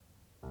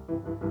Hey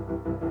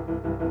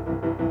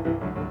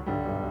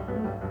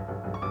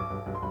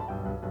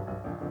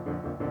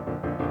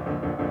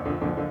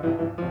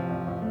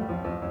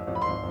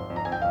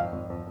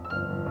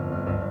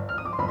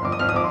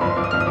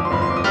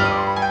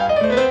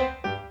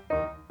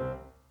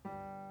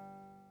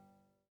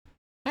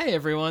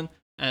everyone,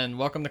 and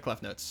welcome to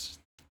Clef Notes.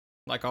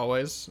 Like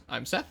always,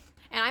 I'm Seth.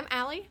 And I'm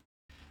Allie.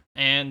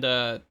 And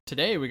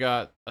today we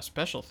got a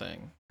special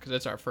thing, because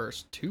it's our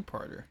first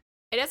two-parter.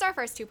 It is our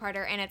first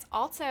two-parter, and it's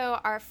also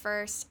our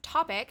first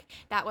topic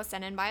that was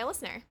sent in by a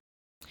listener.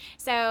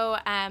 So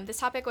this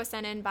topic was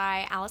sent in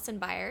by Allison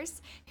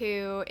Byers,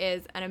 who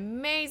is an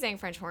amazing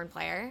French horn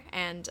player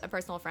and a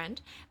personal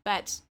friend.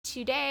 But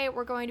today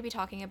we're going to be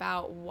talking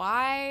about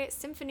why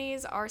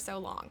symphonies are so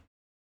long.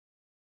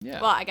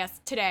 Yeah. Well, I guess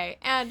today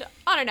and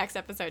on our next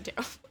episode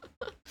too.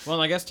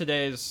 Well, I guess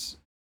today's,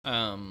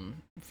 from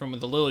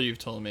the little you've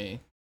told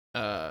me,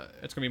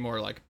 it's going to be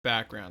more like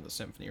background of the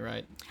symphony,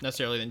 right?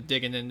 Necessarily than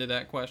digging into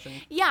that question.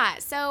 Yeah,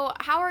 so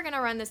how we're going to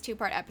run this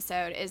two-part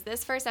episode is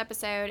this first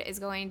episode is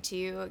going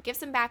to give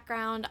some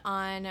background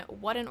on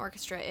what an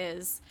orchestra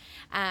is,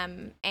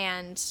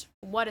 and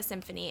what a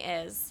symphony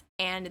is,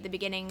 and the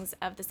beginnings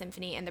of the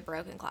symphony in the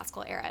Baroque and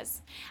classical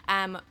eras.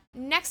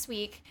 Next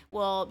week,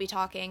 we'll be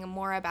talking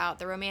more about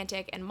the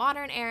Romantic and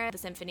modern era of the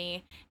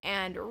symphony,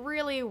 and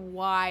really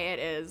why it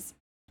is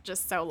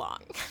just so long.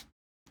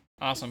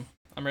 Awesome.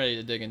 I'm ready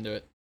to dig into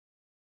it.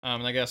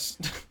 And I guess,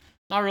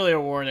 not really a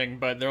warning,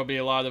 but there'll be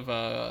a lot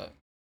of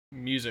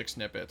music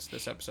snippets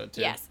this episode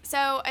too. Yes.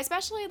 So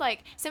especially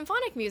like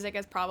symphonic music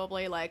is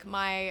probably like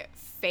my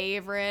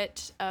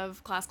favorite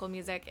of classical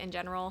music in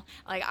general.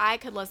 Like I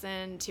could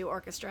listen to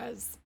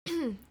orchestras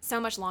so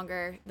much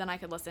longer than I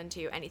could listen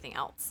to anything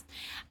else.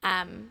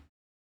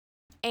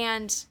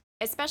 And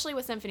especially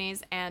with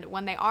symphonies, and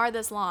when they are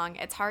this long,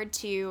 it's hard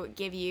to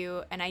give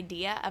you an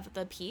idea of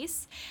the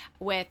piece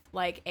with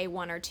like a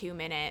 1 or 2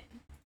 minute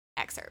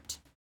excerpt.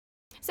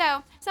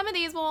 So some of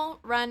these will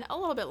run a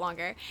little bit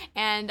longer,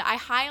 and I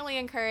highly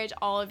encourage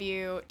all of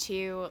you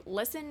to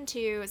listen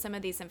to some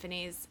of these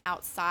symphonies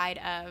outside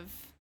of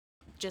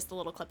just the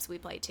little clips we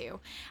play too.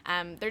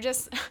 They're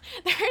so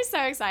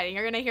exciting.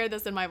 You're going to hear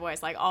this in my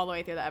voice like all the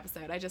way through the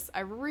episode. I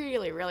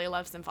really, really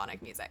love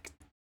symphonic music.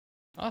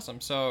 Awesome.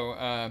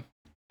 So,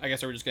 I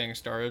guess we're just getting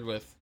started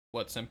with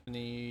what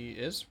symphony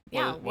is.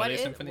 What is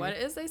a symphony? What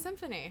is a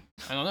symphony?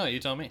 I don't know. You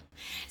tell me.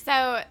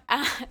 So,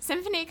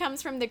 symphony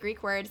comes from the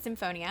Greek word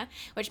symphonia,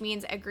 which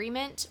means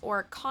agreement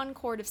or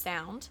concord of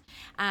sound,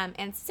 and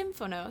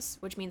symphonos,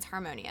 which means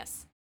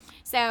harmonious.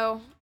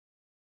 So,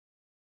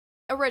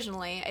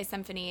 originally, a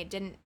symphony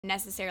didn't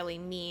necessarily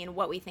mean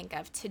what we think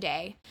of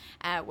today,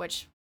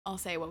 which I'll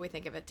say what we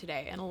think of it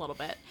today in a little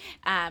bit.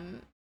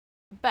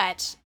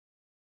 But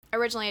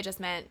originally, it just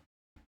meant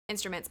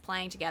instruments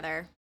playing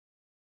together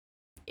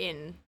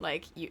in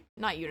like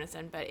not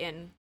unison but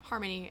in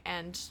harmony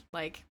and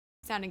like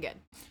sounding good.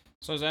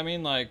 So does that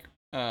mean like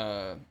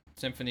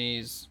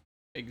symphonies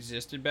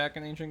existed back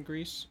in ancient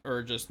Greece,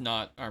 or just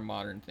not our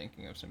modern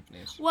thinking of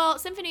symphonies? Well,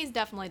 symphonies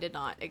definitely did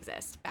not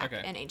exist back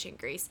in ancient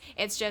Greece.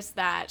 It's just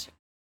that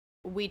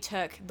we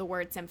took the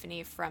word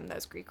symphony from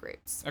those Greek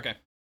roots. Okay.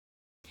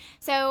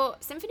 So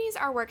symphonies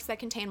are works that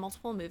contain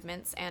multiple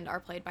movements and are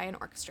played by an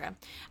orchestra.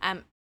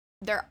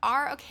 There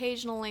are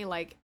occasionally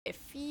like a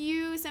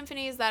few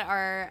symphonies that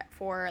are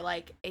for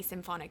like a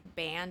symphonic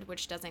band,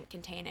 which doesn't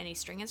contain any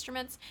string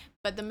instruments,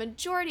 but the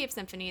majority of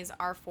symphonies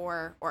are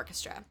for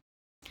orchestra.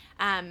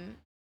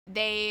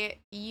 They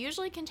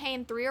usually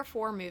contain 3 or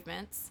 4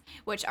 movements,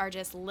 which are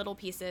just little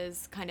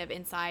pieces kind of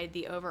inside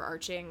the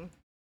overarching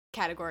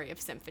category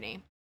of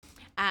symphony.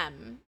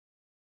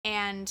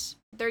 And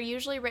they're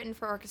usually written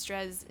for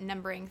orchestras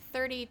numbering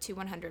 30 to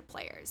 100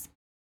 players.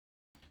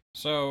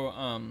 So,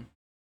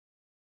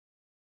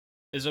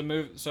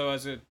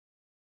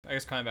 I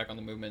guess kind of back on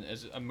the movement,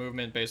 is a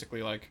movement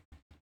basically like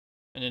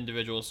an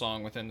individual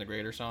song within the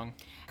greater song?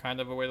 Kind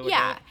of a way to look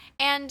at it?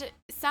 Yeah, and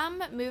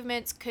some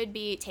movements could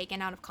be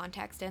taken out of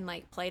context and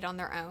like played on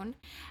their own,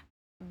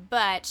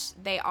 but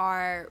they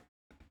are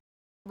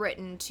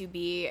written to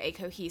be a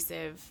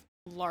cohesive,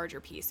 larger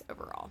piece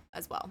overall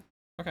as well.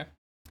 Okay.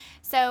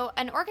 So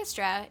an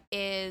orchestra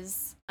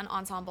is an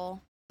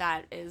ensemble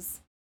that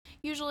is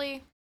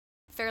usually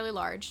fairly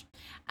large,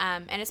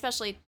 and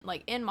especially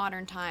like in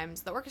modern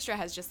times, the orchestra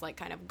has just like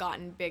kind of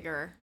gotten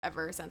bigger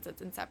ever since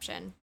its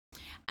inception,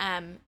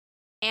 and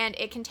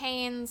it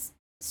contains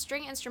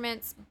string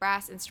instruments,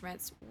 brass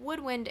instruments,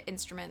 woodwind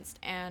instruments,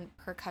 and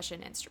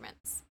percussion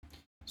instruments.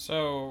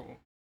 So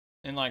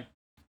in like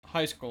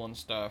high school and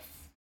stuff,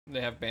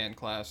 they have band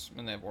class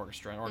and they have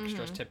orchestra, and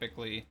orchestra's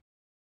typically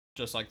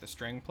just like the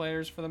string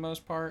players for the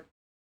most part.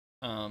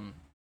 Do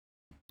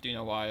you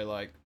know why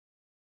like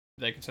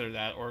they consider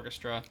that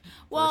orchestra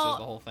versus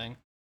the whole thing?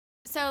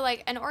 So,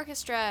 like, an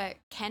orchestra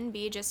can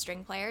be just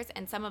string players,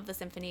 and some of the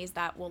symphonies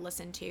that we'll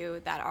listen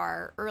to that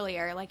are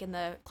earlier, like in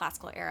the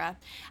classical era,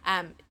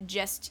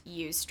 just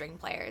use string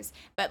players.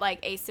 But, like,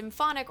 a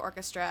symphonic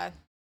orchestra,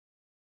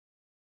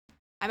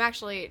 I'm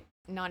actually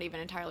not even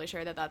entirely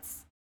sure that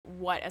that's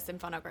what a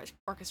symphonic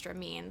orchestra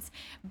means,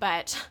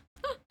 but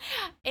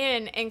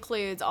it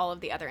includes all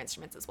of the other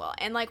instruments as well.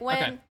 And like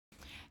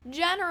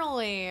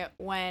generally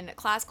when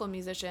classical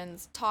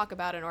musicians talk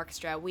about an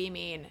orchestra, we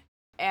mean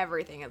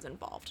everything is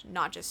involved,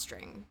 not just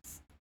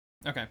strings.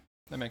 Okay,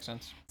 that makes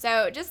sense.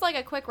 So just like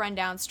a quick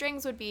rundown,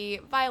 strings would be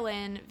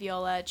violin,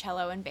 viola,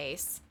 cello, and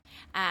bass.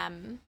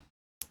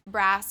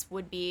 Brass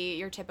would be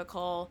your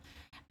typical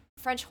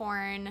French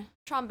horn,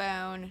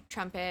 trombone,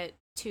 trumpet,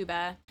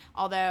 tuba,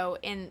 although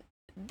in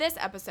this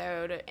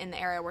episode, in the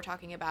area we're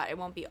talking about, it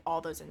won't be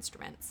all those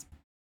instruments.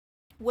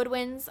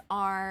 Woodwinds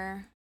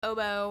are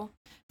oboe,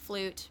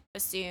 flute,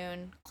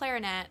 bassoon,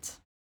 clarinet.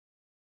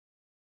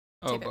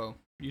 Oboe.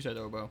 You said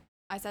oboe.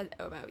 I said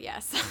oboe,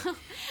 yes.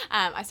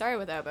 I started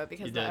with oboe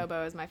because the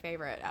oboe is my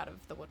favorite out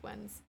of the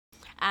woodwinds.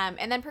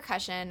 And then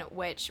percussion,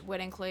 which would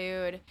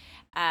include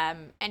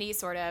any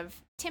sort of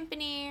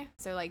timpani,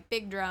 so like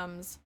big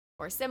drums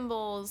or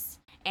cymbals,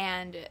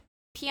 and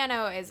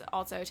piano is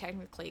also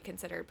technically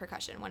considered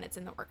percussion when it's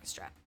in the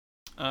orchestra.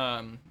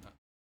 Are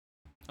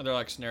there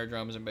like snare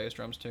drums and bass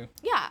drums too?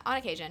 Yeah, on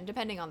occasion,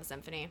 depending on the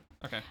symphony.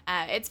 Okay.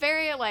 It's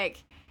very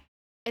like,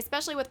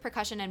 especially with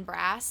percussion and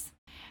brass,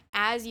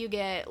 as you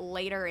get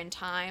later in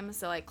time,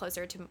 so like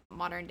closer to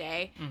modern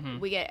day,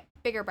 we get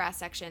bigger brass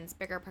sections,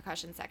 bigger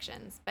percussion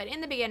sections. But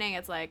in the beginning,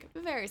 it's like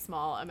very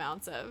small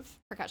amounts of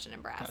percussion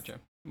and brass. Gotcha.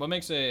 What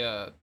makes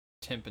a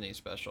timpani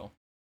special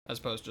as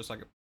opposed to just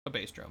like a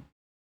bass drum?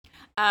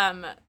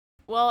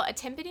 Well, a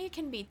timpani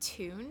can be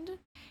tuned.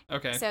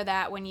 Okay. So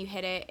that when you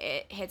hit it,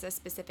 it hits a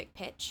specific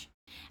pitch.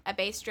 A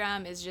bass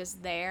drum is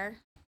just there.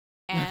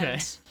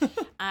 And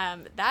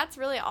that's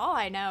really all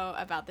I know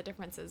about the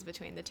differences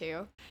between the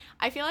two.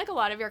 I feel like a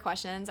lot of your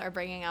questions are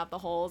bringing out the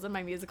holes in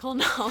my musical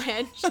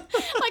knowledge.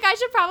 Like, I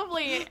should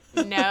probably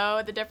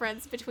know the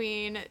difference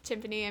between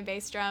timpani and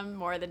bass drum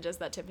more than just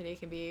that timpani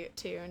can be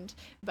tuned.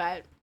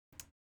 But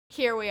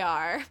here we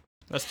are.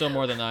 That's still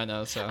more than I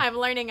know, so. I'm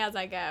learning as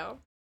I go.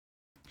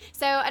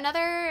 So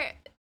another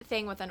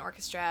thing with an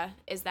orchestra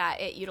is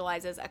that it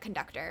utilizes a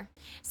conductor.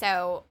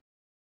 So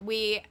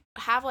we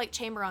have like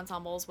chamber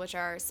ensembles, which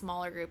are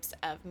smaller groups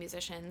of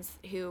musicians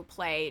who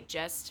play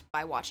just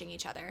by watching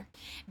each other.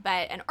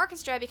 But an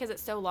orchestra, because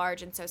it's so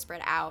large and so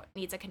spread out,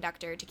 needs a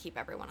conductor to keep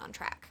everyone on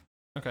track.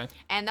 Okay.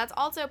 And that's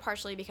also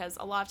partially because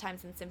a lot of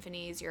times in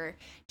symphonies, you're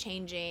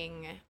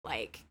changing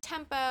like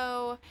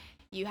tempo.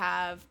 You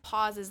have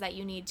pauses that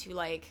you need to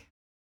like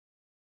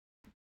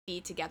be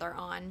together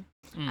on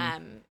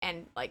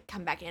and like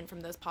come back in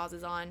from those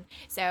pauses on.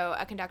 So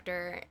a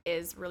conductor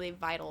is really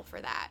vital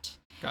for that.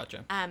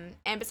 Gotcha. And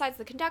besides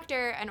the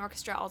conductor, an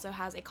orchestra also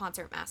has a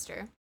concert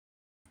master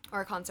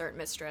or a concert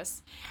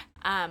mistress,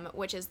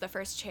 which is the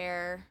first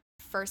chair,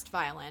 first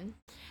violin.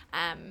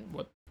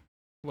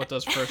 What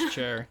does first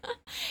chair?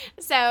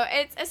 So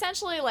it's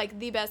essentially like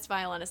the best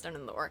violinist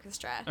in the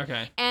orchestra.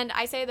 Okay. And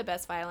I say the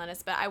best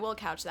violinist, but I will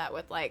couch that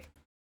with like,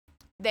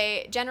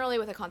 they generally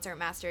with a concert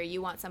master, you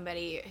want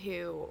somebody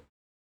who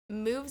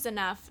moves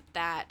enough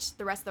that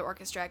the rest of the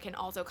orchestra can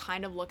also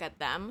kind of look at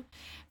them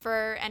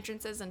for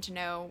entrances and to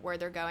know where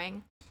they're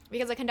going.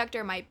 Because a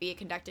conductor might be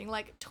conducting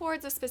like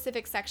towards a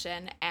specific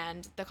section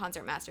and the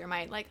concert master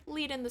might like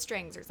lead in the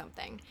strings or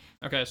something.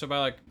 Okay, so by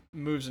like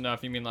moves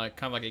enough, you mean like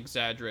kind of like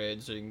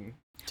exaggerated so you can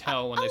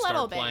tell when they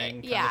start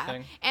playing kind of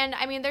thing? And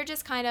I mean, they're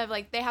just kind of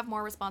like, they have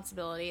more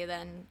responsibility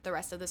than the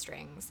rest of the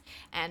strings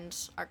and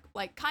are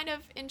like kind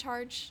of in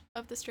charge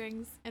of the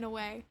strings in a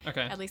way.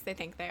 Okay. At least they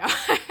think they are.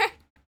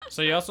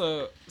 So you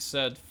also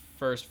said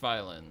first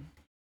violin.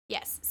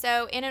 Yes.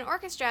 So in an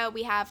orchestra,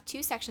 we have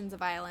two sections of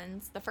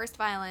violins, the first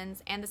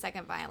violins and the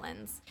second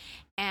violins.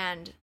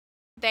 And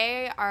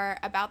they are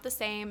about the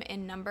same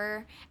in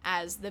number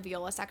as the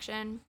viola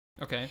section.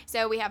 Okay.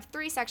 So we have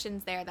three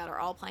sections there that are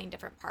all playing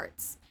different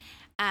parts.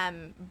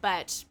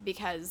 But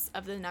because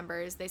of the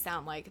numbers, they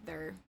sound like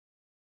they're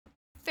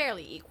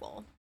fairly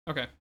equal.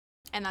 Okay.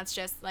 And that's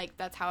just like,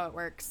 that's how it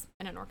works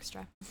in an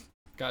orchestra.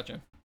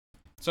 Gotcha.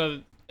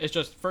 So it's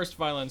just first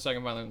violin,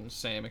 second violin, the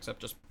same, except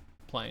just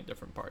playing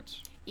different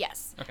parts.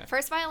 Yes. Okay.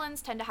 First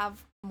violins tend to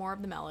have more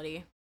of the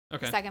melody.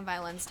 Okay. Second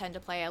violins tend to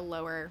play a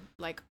lower,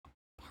 like,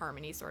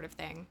 harmony sort of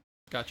thing.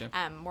 Gotcha.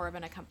 More of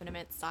an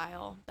accompaniment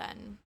style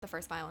than the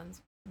first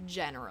violins,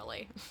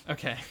 generally.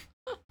 Okay.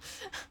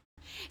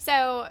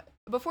 So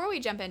before we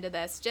jump into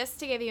this, just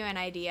to give you an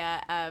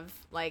idea of,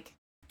 like,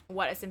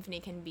 what a symphony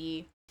can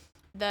be,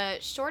 the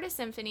shortest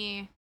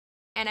symphony,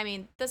 and I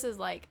mean, this is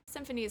like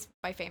symphonies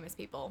by famous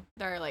people.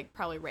 There are like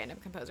probably random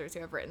composers who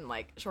have written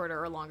like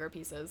shorter or longer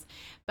pieces.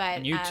 But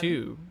and you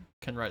too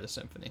can write a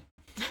symphony.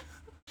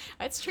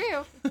 It's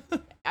true.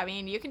 I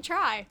mean, you can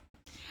try.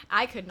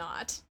 I could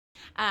not.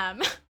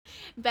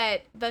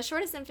 But the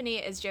shortest symphony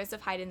is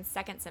Joseph Haydn's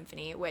Second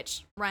Symphony,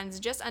 which runs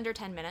just under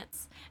 10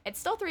 minutes. It's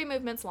still 3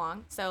 movements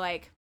long, so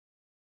like,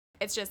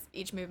 it's just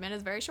each movement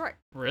is very short.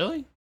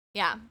 Really?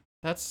 Yeah.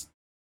 That's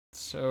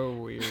so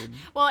weird.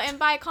 Well, and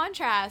by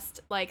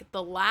contrast, like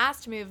the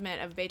last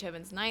movement of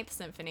Beethoven's Ninth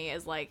Symphony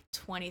is like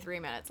 23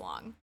 minutes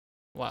long.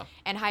 Wow.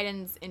 And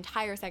Haydn's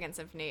entire Second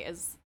Symphony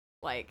is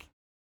like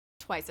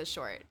twice as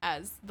short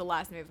as the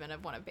last movement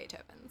of one of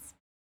Beethoven's.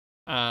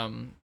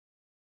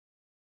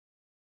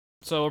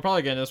 So we'll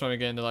probably get into this when we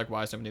get into like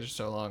why symphonies are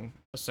so long,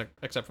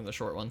 except from the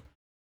short one.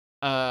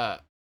 I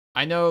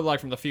know like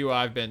from the few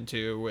I've been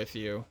to with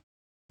you,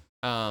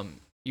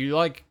 you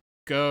like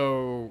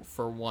go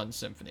for one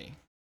symphony,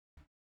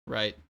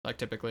 right? Like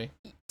typically.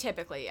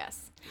 Typically,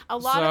 yes. A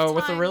lot of So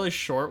with a time- really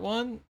short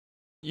one,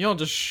 you don't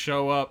just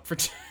show up for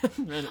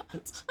 10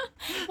 minutes.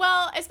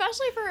 Well,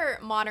 especially for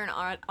modern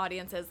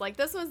audiences, like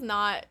this was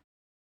not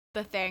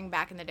the thing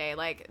back in the day.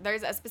 Like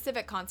there's a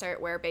specific concert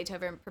where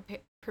Beethoven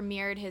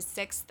premiered his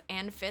 6th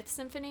and 5th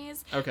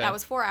symphonies. Okay. That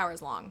was 4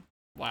 hours long.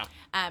 Wow.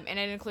 And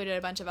it included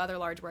a bunch of other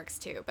large works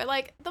too. But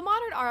like the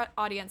modern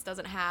audience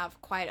doesn't have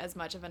quite as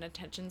much of an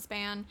attention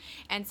span.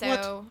 And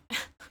so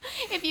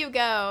if you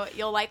go,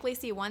 you'll likely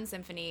see one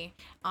symphony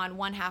on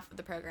one half of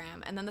the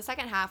program. And then the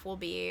second half will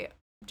be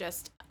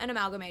just an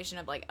amalgamation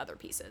of like other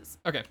pieces.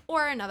 Okay.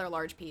 Or another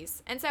large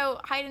piece. And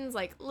so Haydn's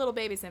like Little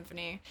Baby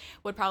Symphony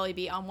would probably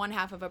be on one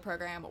half of a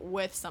program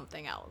with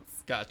something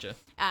else. Gotcha.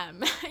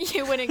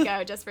 You wouldn't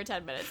go just for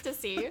 10 minutes to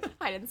see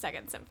Haydn's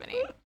Second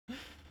Symphony.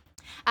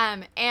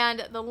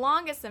 And the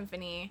longest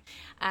symphony,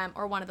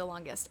 or one of the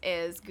longest,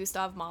 is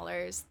Gustav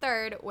Mahler's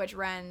Third, which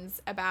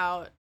runs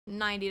about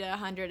 90 to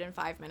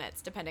 105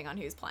 minutes, depending on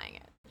who's playing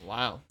it.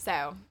 Wow.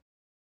 So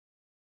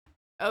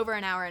over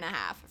an hour and a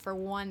half for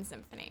one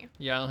symphony.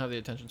 Yeah, I don't have the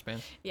attention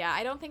span. Yeah,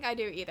 I don't think I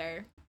do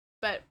either.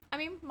 But, I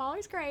mean,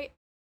 Mahler's great,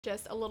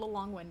 just a little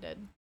long-winded.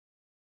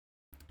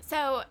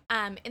 So,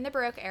 in the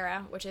Baroque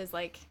era, which is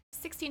like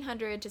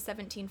 1600 to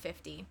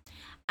 1750,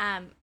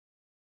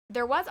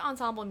 there was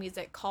ensemble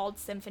music called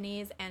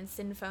symphonies and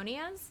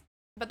sinfonias,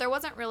 but there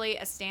wasn't really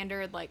a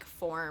standard like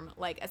form.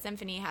 Like a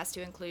symphony has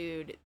to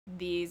include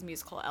these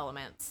musical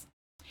elements.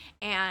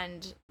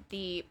 And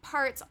the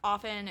parts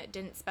often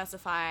didn't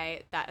specify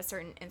that a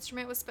certain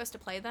instrument was supposed to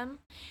play them.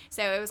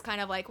 So it was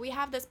kind of like, we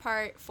have this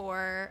part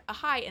for a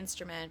high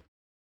instrument.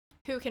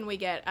 Who can we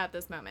get at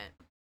this moment?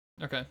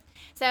 Okay.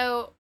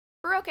 So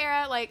Baroque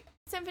era, like,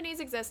 symphonies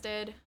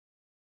existed,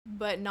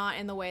 but not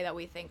in the way that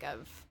we think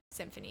of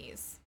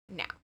symphonies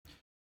now.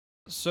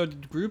 So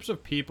did groups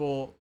of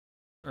people,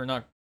 or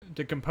not,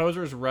 did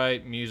composers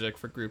write music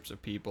for groups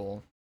of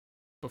people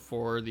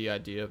before the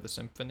idea of the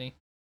symphony?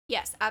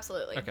 Yes,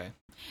 absolutely. Okay.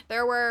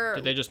 There were...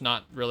 Did they just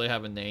not really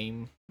have a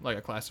name, like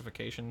a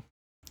classification?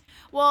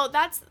 Well,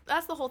 that's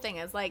the whole thing,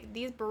 is like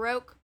these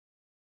Baroque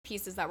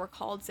pieces that were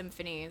called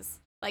symphonies,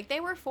 like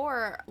they were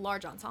for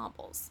large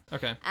ensembles.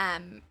 Okay.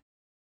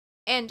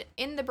 And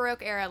in the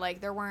Baroque era, like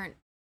there weren't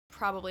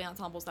probably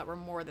ensembles that were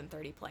more than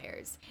 30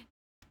 players,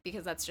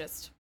 because that's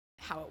just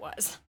how it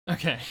was.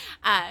 Okay.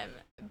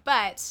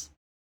 But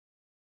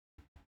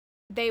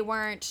they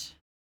weren't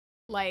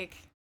like...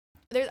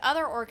 There's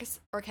other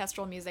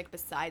orchestral music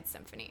besides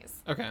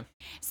symphonies. Okay.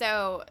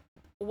 So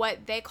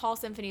what they call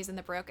symphonies in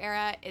the Baroque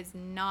era is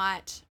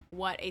not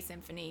what a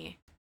symphony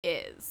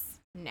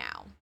is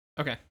now.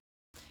 Okay.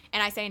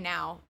 And I say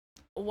now,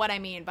 what I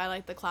mean by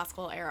like the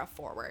classical era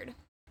forward.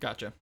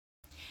 Gotcha.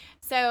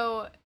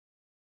 So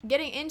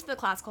getting into the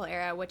classical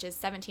era, which is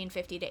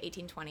 1750 to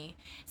 1820,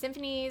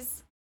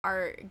 symphonies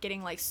are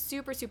getting like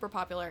super, super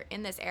popular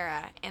in this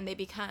era, and they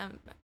become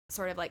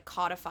sort of like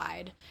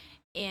codified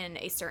in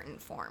a certain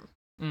form.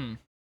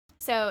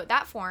 So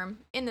that form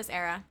in this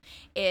era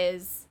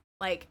is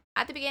like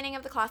at the beginning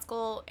of the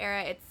classical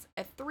era, it's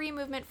a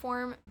 3-movement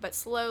form, but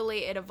slowly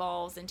it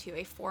evolves into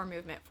a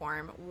 4-movement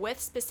form with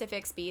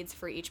specific speeds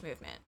for each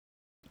movement.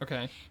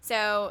 Okay.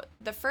 So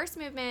the first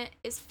movement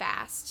is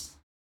fast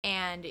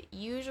and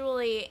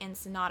usually in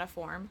sonata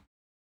form.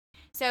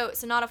 So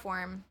sonata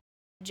form,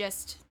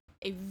 just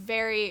a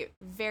very,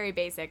 very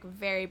basic,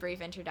 very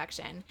brief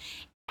introduction,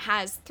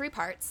 has 3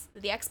 parts.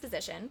 The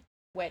exposition,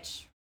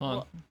 which...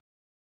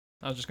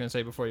 I was just going to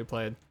say before you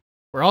played,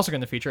 we're also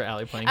going to feature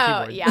Allie playing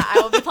keyboard. Oh, yeah,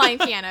 I will be playing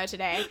piano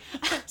today.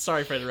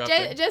 Sorry for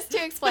interrupting. Just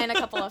to explain a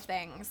couple of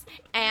things.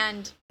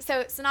 And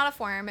so sonata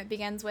form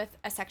begins with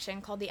a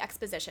section called the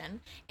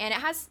exposition, and it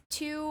has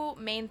 2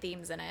 main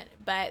themes in it,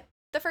 but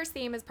the first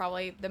theme is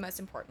probably the most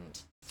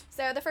important.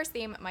 So the first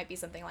theme might be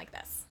something like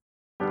this.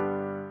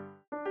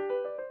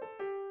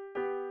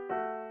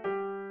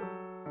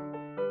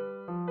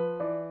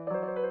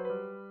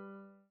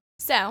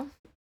 So,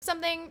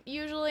 something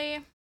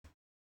usually,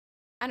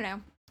 I don't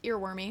know,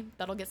 earwormy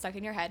that'll get stuck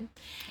in your head.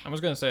 I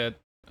was going to say it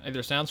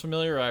either sounds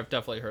familiar or I've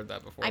definitely heard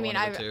that before. I mean,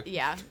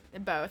 yeah,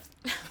 both.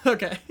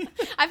 Okay.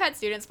 I've had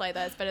students play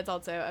this, but it's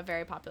also a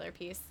very popular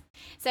piece.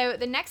 So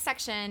the next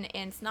section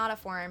in sonata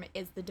form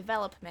is the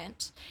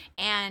development,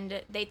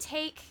 and they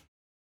take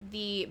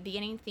the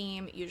beginning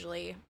theme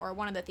usually, or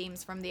one of the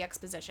themes from the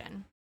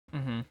exposition,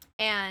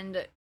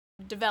 and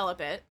develop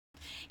it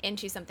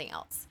into something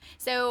else.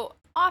 So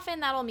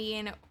often that'll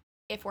mean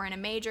if we're in a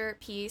major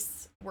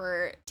piece,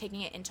 we're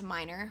taking it into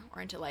minor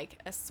or into like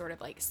a sort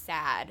of like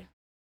sad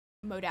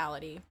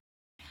modality.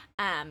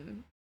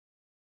 And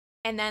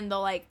then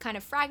they'll like kind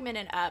of fragment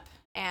it up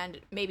and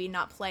maybe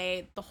not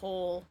play the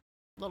whole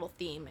little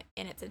theme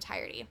in its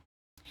entirety.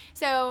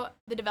 So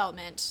the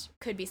development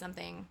could be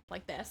something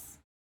like this.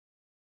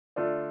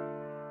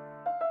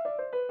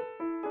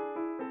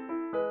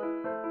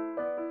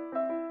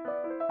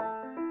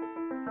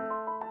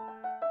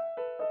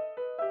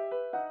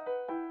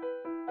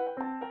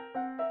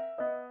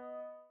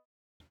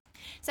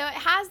 So it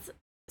has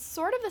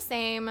sort of the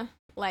same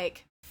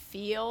like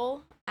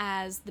feel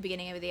as the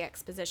beginning of the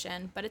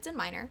exposition, but it's in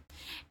minor,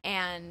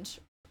 and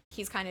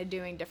he's kind of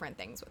doing different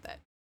things with it.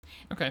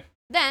 Okay.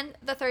 Then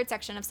the third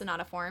section of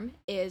sonata form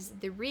is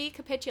the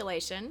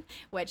recapitulation,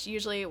 which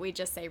usually we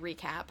just say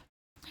recap,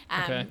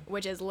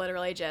 which is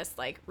literally just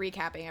like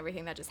recapping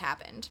everything that just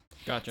happened.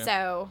 Gotcha.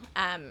 So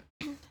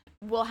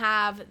we'll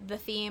have the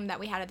theme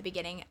that we had at the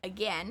beginning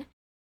again.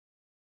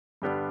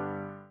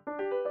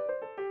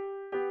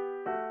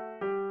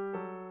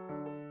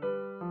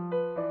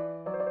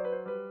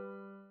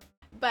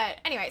 But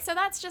anyway, so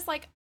that's just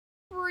like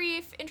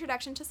brief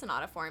introduction to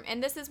sonata form,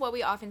 and this is what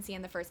we often see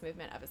in the first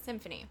movement of a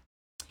symphony.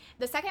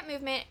 The second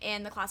movement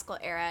in the classical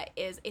era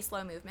is a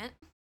slow movement,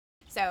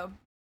 so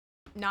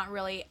not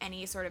really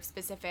any sort of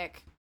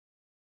specific,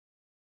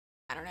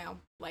 I don't know,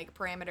 like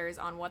parameters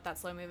on what that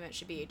slow movement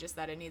should be, just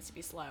that it needs to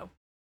be slow.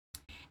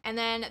 And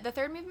then the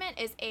third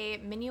movement is a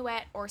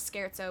minuet or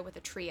scherzo with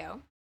a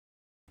trio.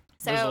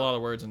 So, there's a lot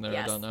of words in there.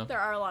 Yes, I don't know. There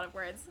are a lot of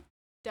words.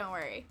 Don't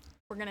worry.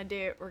 We're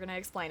gonna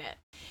explain it.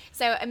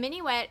 So a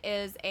minuet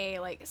is a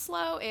like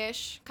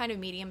slow-ish kind of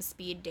medium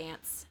speed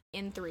dance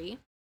in 3.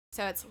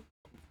 So it's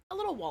a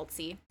little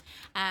waltzy.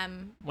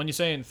 When you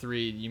say in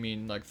 3, you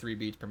mean like 3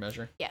 beats per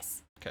measure?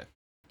 Yes. Okay.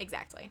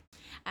 Exactly.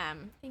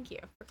 Thank you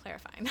for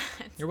clarifying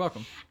that. You're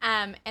welcome.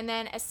 And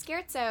then a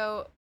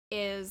scherzo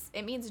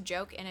it means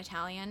joke in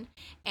Italian,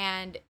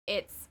 and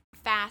it's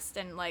fast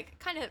and like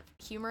kind of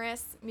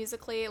humorous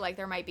musically. Like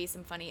there might be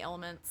some funny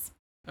elements.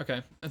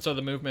 Okay. And so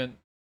the movement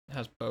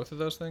has both of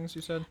those things,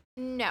 you said?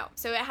 No.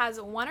 So it has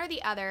one or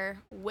the other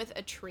with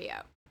a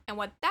trio. And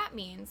what that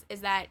means is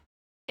that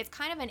it's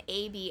kind of an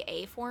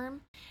ABA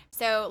form.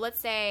 So let's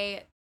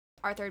say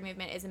our third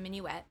movement is a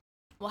minuet.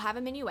 We'll have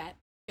a minuet.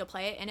 You'll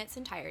play it in its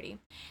entirety.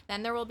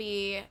 Then there will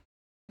be,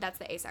 that's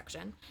the A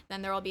section.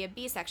 Then there will be a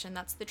B section.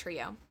 That's the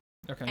trio.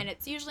 Okay. And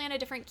it's usually in a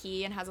different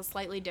key and has a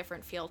slightly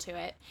different feel to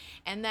it.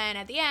 And then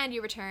at the end,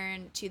 you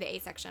return to the A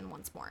section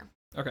once more.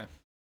 Okay.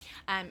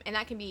 And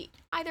that can be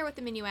either with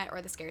the minuet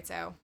or the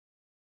scherzo.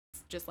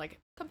 It's just like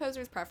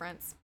composer's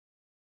preference.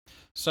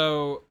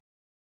 So,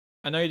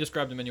 I know you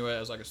described the minuet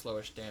as like a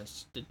slowish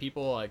dance. Did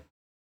people like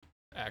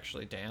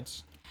actually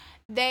dance?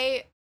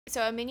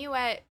 So a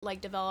minuet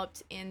like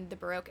developed in the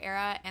Baroque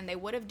era, and they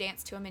would have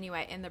danced to a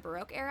minuet in the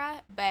Baroque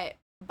era, but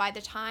by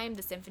the time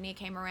the symphony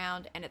came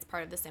around and it's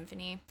part of the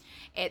symphony,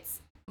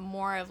 it's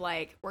more of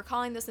like, we're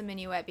calling this a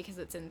minuet because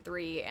it's in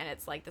 3 and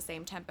it's like the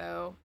same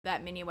tempo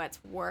that minuets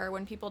were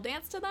when people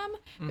danced to them,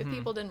 but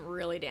people didn't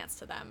really dance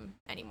to them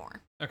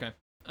anymore. Okay.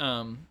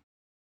 I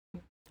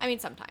mean,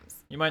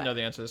 sometimes. You might know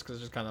the answer to this because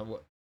it's just kind of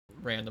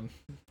random.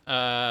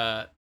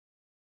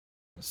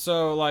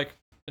 So like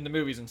in the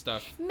movies and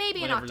stuff,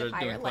 maybe an octave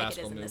higher, like it is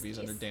classical in this movies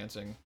and case. they're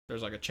dancing,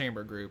 there's like a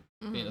chamber group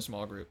being a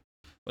small group.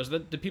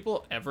 Did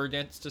people ever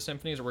dance to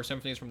symphonies, or were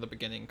symphonies from the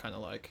beginning kind of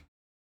like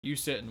you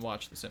sit and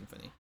watch the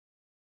symphony?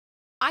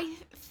 I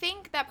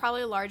think that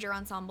probably larger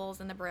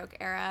ensembles in the Baroque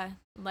era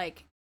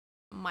like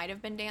might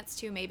have been danced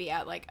to, maybe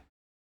at like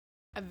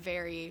a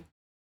very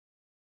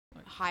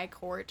high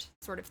court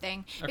sort of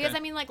thing. Okay. Because I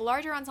mean, like,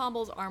 larger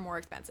ensembles are more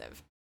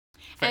expensive.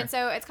 Fair. And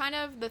so it's kind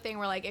of the thing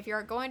where like if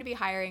you're going to be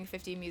hiring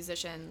 50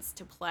 musicians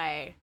to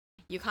play,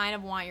 you kind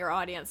of want your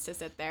audience to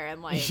sit there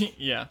and like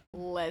yeah,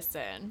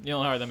 listen. You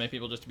don't hire that many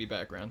people just to be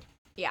background.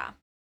 Yeah.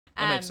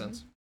 That makes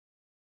sense.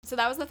 So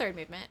that was the third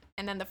movement.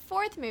 And then the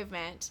fourth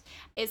movement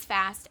is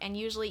fast and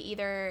usually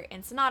either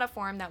in sonata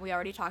form that we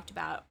already talked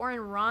about or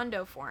in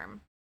rondo form.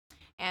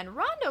 And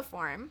rondo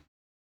form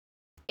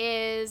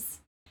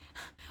is,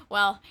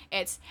 well,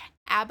 it's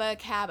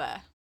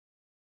abba-cabba.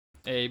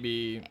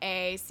 A-B.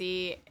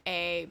 A-C-A-B-A.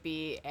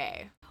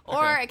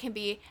 Or Okay. it can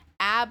be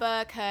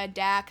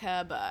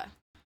abacadacaba.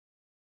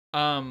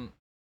 I'm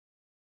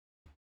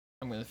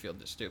gonna feel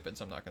this stupid,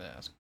 so I'm not gonna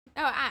ask.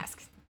 Oh,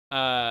 ask.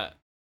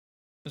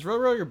 Is row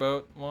row your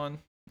boat one?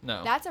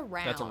 No. That's a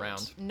round. That's a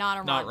round. Not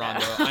a rondo. Not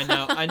rondo. I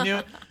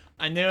know.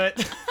 I knew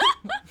it.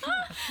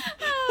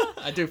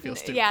 I do feel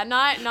stupid. Yeah,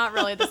 not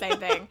really the same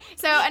thing.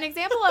 So an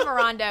example of a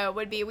rondo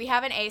would be, we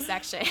have an A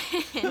section.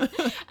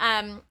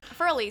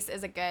 For Elise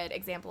is a good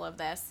example of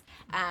this.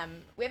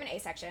 We have an A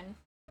section.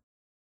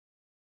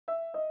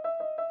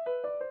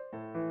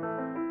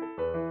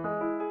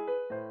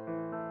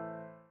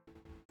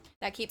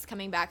 That keeps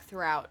coming back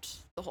throughout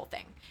the whole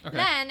thing. Okay.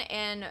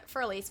 Then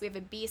for Elise, we have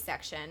a B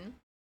section.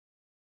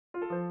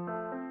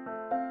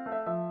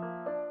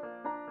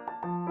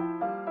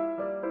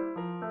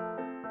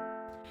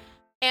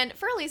 And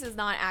for Elise is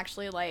not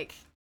actually like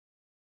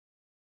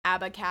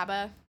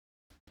abba-cabba,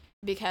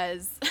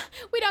 because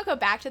we don't go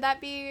back to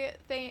that B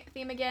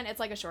theme again. It's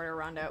like a shorter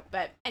rondo.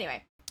 But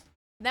anyway,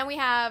 then we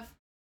have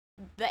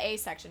the A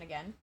section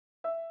again.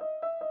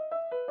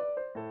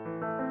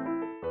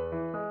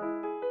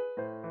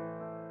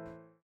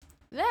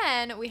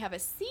 then we have a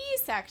C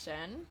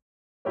section.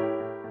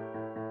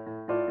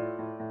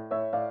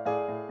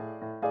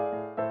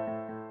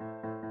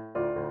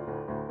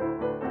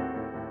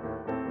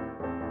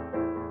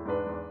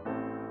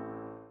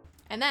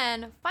 And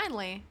then,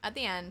 finally, at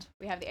the end,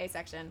 we have the A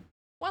section.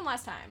 One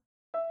last time.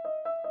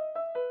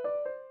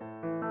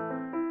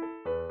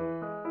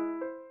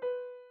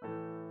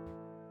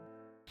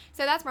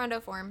 So that's rondo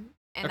form,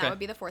 and that would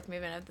be the fourth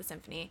movement of the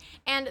symphony.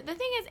 And the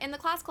thing is, in the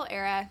classical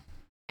era,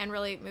 and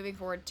really moving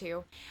forward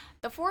too,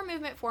 the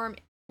four-movement form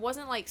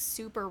wasn't, like,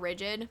 super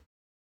rigid.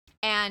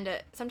 And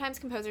sometimes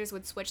composers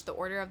would switch the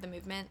order of the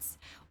movements,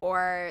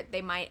 or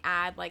they might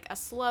add, like, a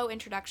slow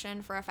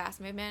introduction for a fast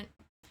movement.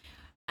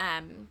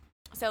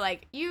 So,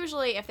 like,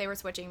 usually if they were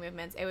switching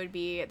movements, it would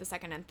be the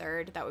second and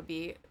third that would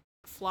be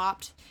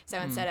flopped. So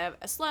instead of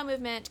a slow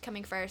movement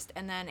coming first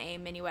and then a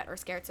minuet or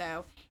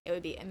scherzo, it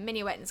would be a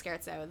minuet and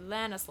scherzo,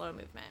 then a slow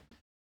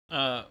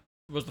movement.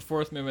 Was the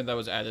fourth movement that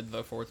was added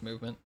the fourth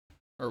movement?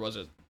 Or was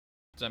it?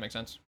 Does that make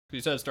sense? Because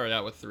you said it started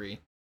out with 3.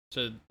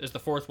 So is the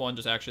fourth one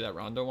just actually that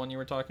rondo one you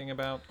were talking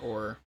about,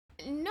 or?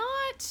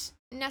 Not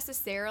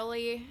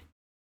necessarily.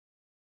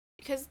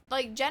 Because,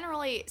 like,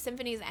 generally,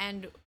 symphonies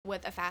end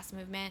with a fast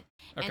movement.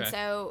 Okay. And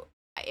so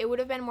it would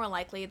have been more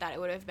likely that it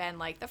would have been,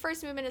 like, the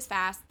first movement is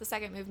fast, the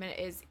second movement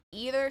is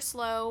either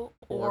slow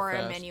or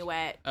a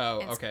minuet.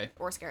 Oh, okay.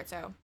 Or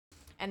scherzo.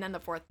 And then the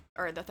fourth,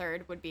 or the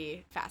third, would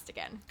be fast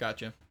again.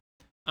 Gotcha.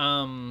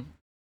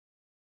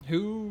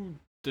 Who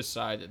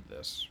decided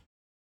this?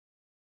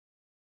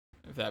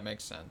 If that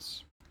makes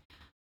sense.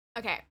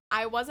 Okay,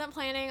 I wasn't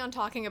planning on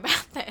talking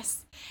about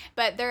this,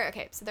 but there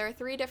are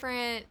 3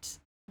 different,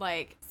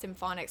 like,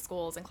 symphonic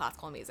schools in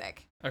classical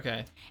music.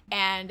 Okay.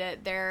 And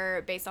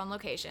they're based on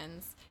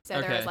locations. So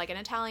there was, like, an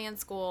Italian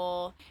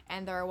school,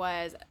 and there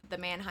was the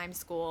Mannheim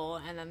school,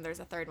 and then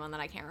there's a third one that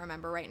I can't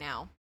remember right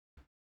now.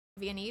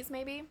 Viennese,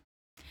 maybe?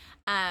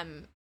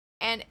 And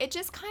it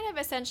just kind of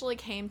essentially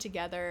came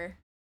together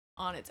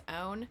on its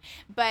own.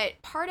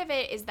 But part of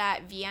it is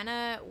that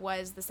Vienna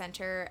was the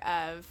center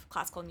of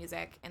classical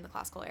music in the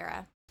classical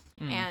era.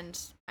 And,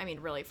 I mean,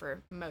 really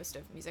for most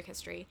of music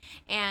history.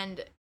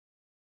 And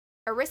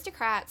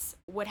aristocrats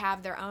would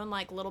have their own,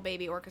 like, little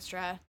baby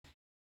orchestra,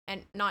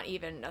 and not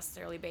even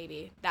necessarily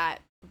baby, that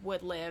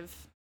would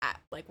live at,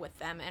 like, with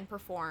them and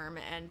perform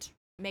and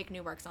make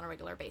new works on a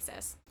regular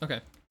basis.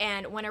 Okay.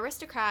 And when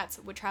aristocrats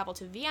would travel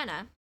to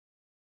Vienna,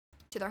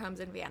 to their homes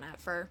in Vienna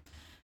for,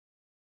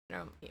 you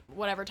know,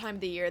 whatever time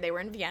of the year they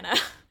were in Vienna,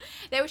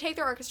 they would take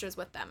their orchestras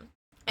with them.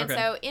 And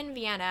so in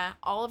Vienna,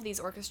 all of these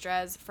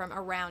orchestras from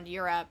around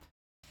Europe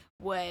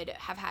would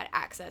have had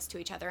access to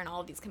each other, and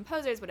all of these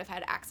composers would have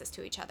had access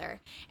to each other.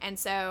 And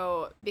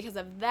so because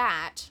of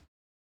that,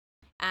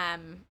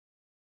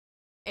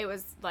 it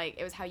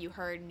was how you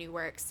heard new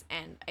works,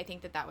 and I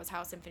think that was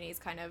how symphonies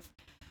kind of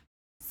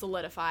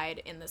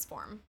solidified in this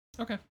form.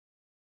 Okay,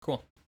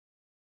 cool.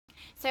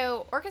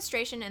 So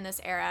orchestration in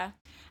this era,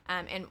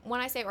 and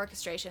when I say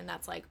orchestration,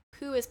 that's like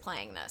who is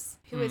playing this,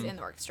 who is in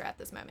the orchestra at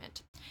this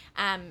moment.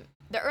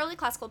 The early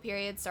classical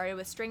period started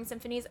with string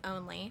symphonies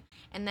only,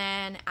 and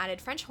then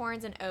added French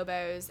horns and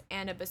oboes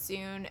and a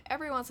bassoon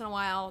every once in a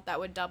while that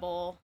would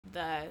double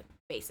the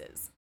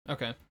basses.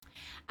 Okay.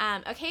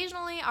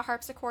 Occasionally, a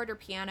harpsichord or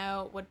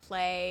piano would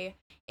play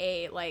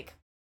a, like,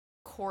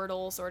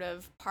 chordal sort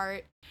of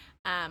part.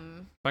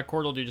 By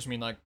chordal, do you just mean,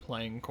 like,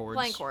 playing chords?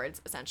 Playing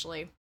chords,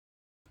 essentially.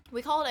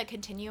 We call it a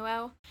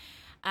continuo,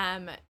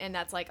 and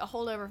that's, like, a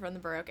holdover from the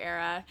Baroque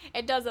era.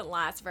 It doesn't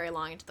last very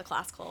long into the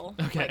classical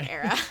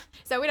era,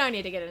 so we don't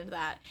need to get into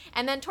that.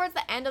 And then towards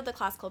the end of the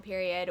classical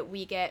period,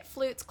 we get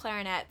flutes,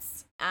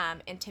 clarinets,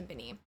 and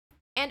timpani,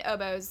 and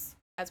oboes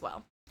as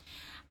well.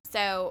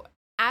 So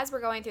as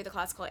we're going through the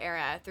classical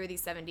era, through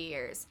these 70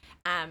 years,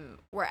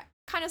 we're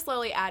kind of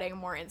slowly adding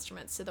more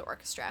instruments to the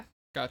orchestra.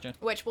 Gotcha.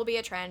 Which will be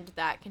a trend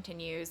that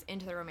continues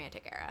into the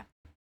Romantic era.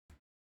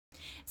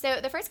 So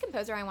the first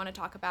composer I want to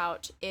talk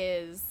about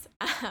is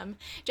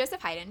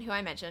Joseph Haydn, who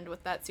I mentioned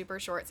with that super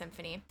short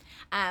symphony.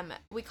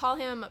 We call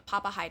him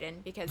Papa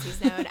Haydn because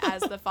he's known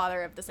as the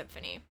father of the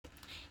symphony.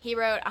 He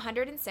wrote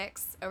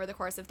 106 over the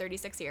course of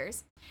 36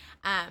 years.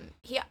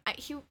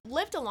 He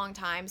lived a long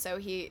time, so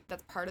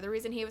that's part of the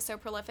reason he was so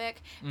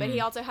prolific, but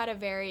he also had a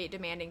very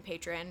demanding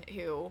patron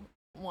who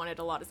wanted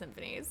a lot of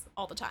symphonies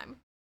all the time.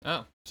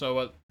 Oh, so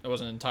it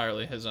wasn't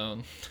entirely his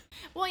own.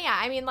 Well, yeah,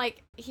 I mean,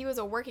 like, he was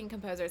a working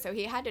composer, so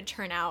he had to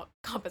churn out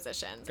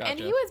compositions. Gotcha. And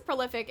he was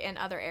prolific in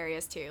other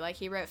areas, too. Like,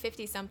 he wrote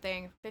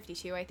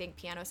 52, I think,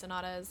 piano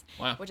sonatas,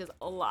 wow, which is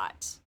a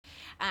lot.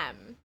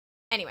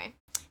 Anyway,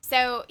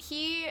 so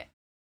he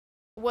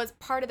was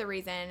part of the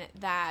reason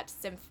that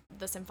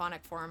the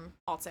symphonic form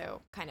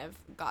also kind of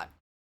got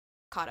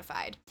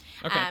codified.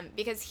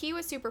 Because he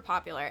was super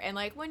popular, and,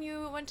 like, when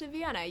you went to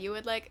Vienna, you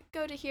would, like,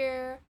 go to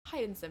hear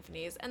Haydn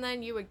symphonies, and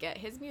then you would get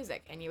his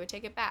music and you would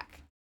take it back,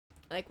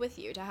 like, with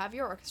you to have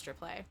your orchestra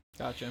play.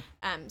 Gotcha.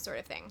 Sort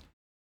of thing.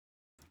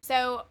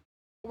 So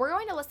we're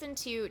going to listen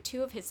to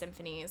 2 of his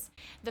symphonies.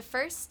 The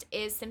first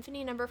is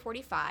Symphony No.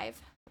 45,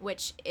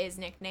 which is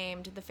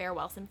nicknamed the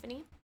Farewell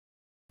Symphony.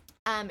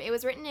 It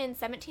was written in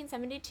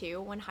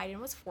 1772 when Haydn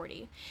was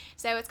 40.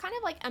 So it's kind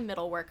of like a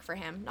middle work for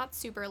him, not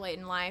super late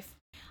in life,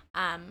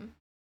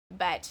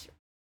 but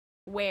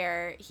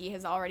where he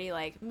has already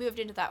like moved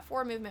into that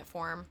 4-movement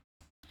form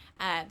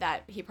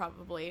that he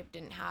probably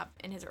didn't have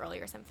in his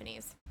earlier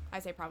symphonies. I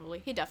say probably,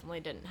 he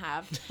definitely didn't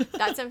have.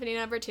 That Symphony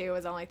No. 2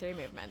 was only 3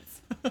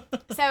 movements.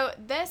 So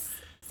this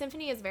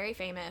symphony is very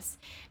famous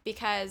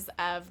because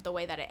of the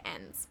way that it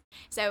ends.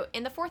 So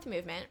in the 4th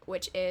movement,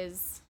 which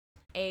is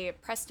a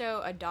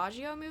presto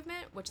adagio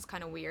movement, which is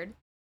kind of weird.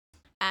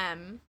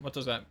 What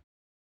does that?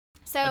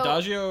 So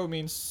adagio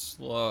means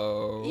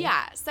slow.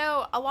 Yeah.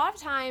 So a lot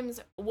of times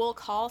we'll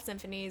call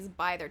symphonies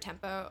by their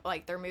tempo,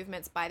 like their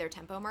movements by their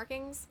tempo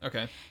markings.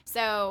 Okay.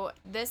 So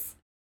this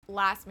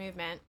last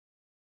movement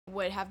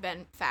would have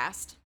been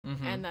fast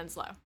and then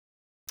slow.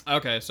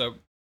 So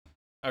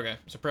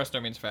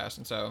presto means fast,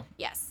 and so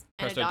yes,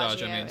 presto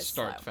adagio means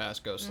start slow.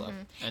 fast, go slow,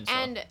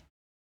 and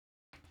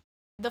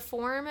the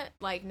form,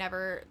 like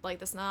never, like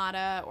the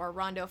sonata or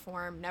rondo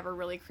form, never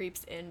really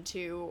creeps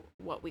into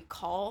what we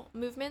call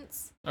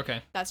movements.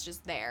 Okay. That's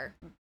just there.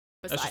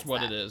 That's just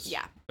what it is.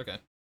 Yeah. Okay.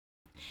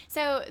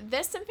 So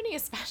this symphony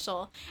is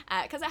special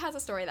because it has a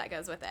story that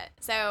goes with it.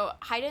 So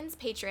Haydn's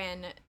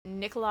patron,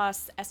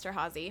 Nicolaus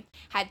Esterházy,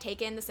 had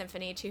taken the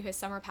symphony to his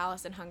summer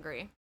palace in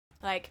Hungary.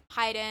 Like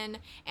Haydn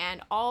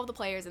and all of the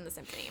players in the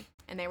symphony.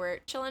 And they were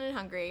chilling in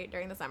Hungary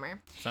during the summer.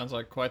 Sounds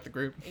like quite the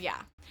group. Yeah.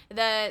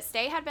 The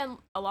stay had been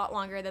a lot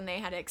longer than they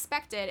had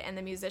expected, and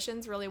the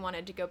musicians really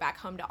wanted to go back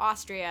home to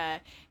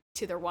Austria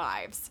to their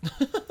wives.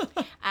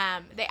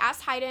 They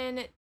asked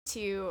Haydn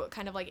to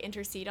kind of like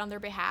intercede on their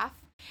behalf.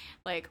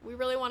 Like, we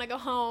really want to go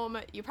home.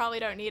 You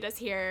probably don't need us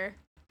here,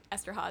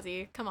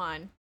 Esterházy. Come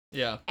on.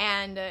 Yeah.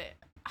 And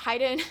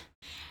Haydn,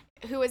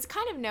 who was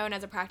kind of known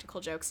as a practical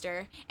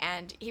jokester,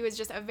 and he was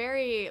just a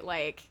very,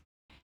 like,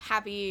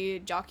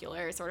 happy,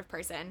 jocular sort of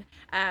person,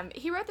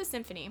 he wrote the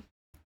symphony.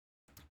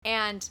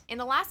 And in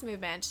the last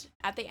movement,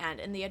 at the end,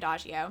 in the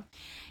adagio,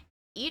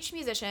 each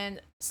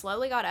musician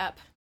slowly got up,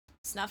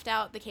 snuffed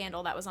out the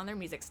candle that was on their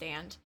music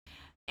stand,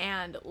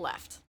 and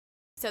left.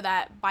 So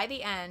that by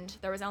the end,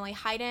 there was only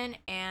Haydn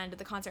and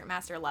the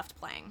concertmaster left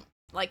playing.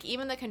 Like,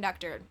 even the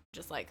conductor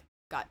just, like,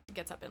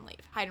 gets up and leave.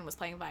 Haydn was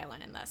playing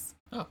violin in this.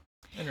 Oh,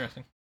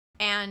 interesting.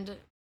 And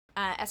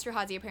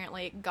Esterházy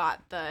apparently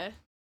got the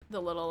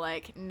little,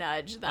 like,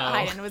 nudge that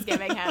Haydn was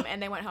giving him,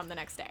 and they went home the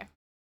next day.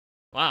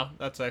 Wow,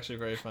 that's actually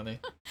very funny.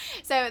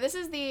 So this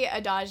is the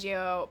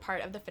adagio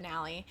part of the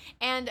finale,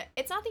 and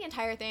it's not the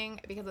entire thing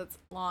because it's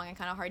long and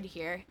kind of hard to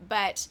hear,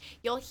 but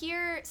you'll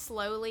hear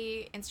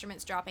slowly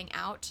instruments dropping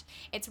out.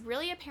 It's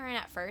really apparent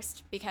at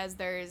first because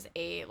there's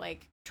a,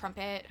 like,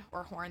 trumpet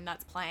or horn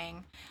that's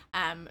playing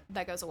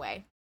that goes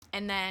away,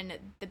 and then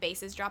the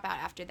basses drop out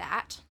after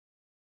that,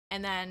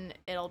 and then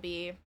it'll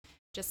be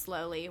just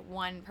slowly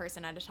one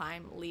person at a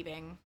time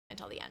leaving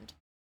until the end.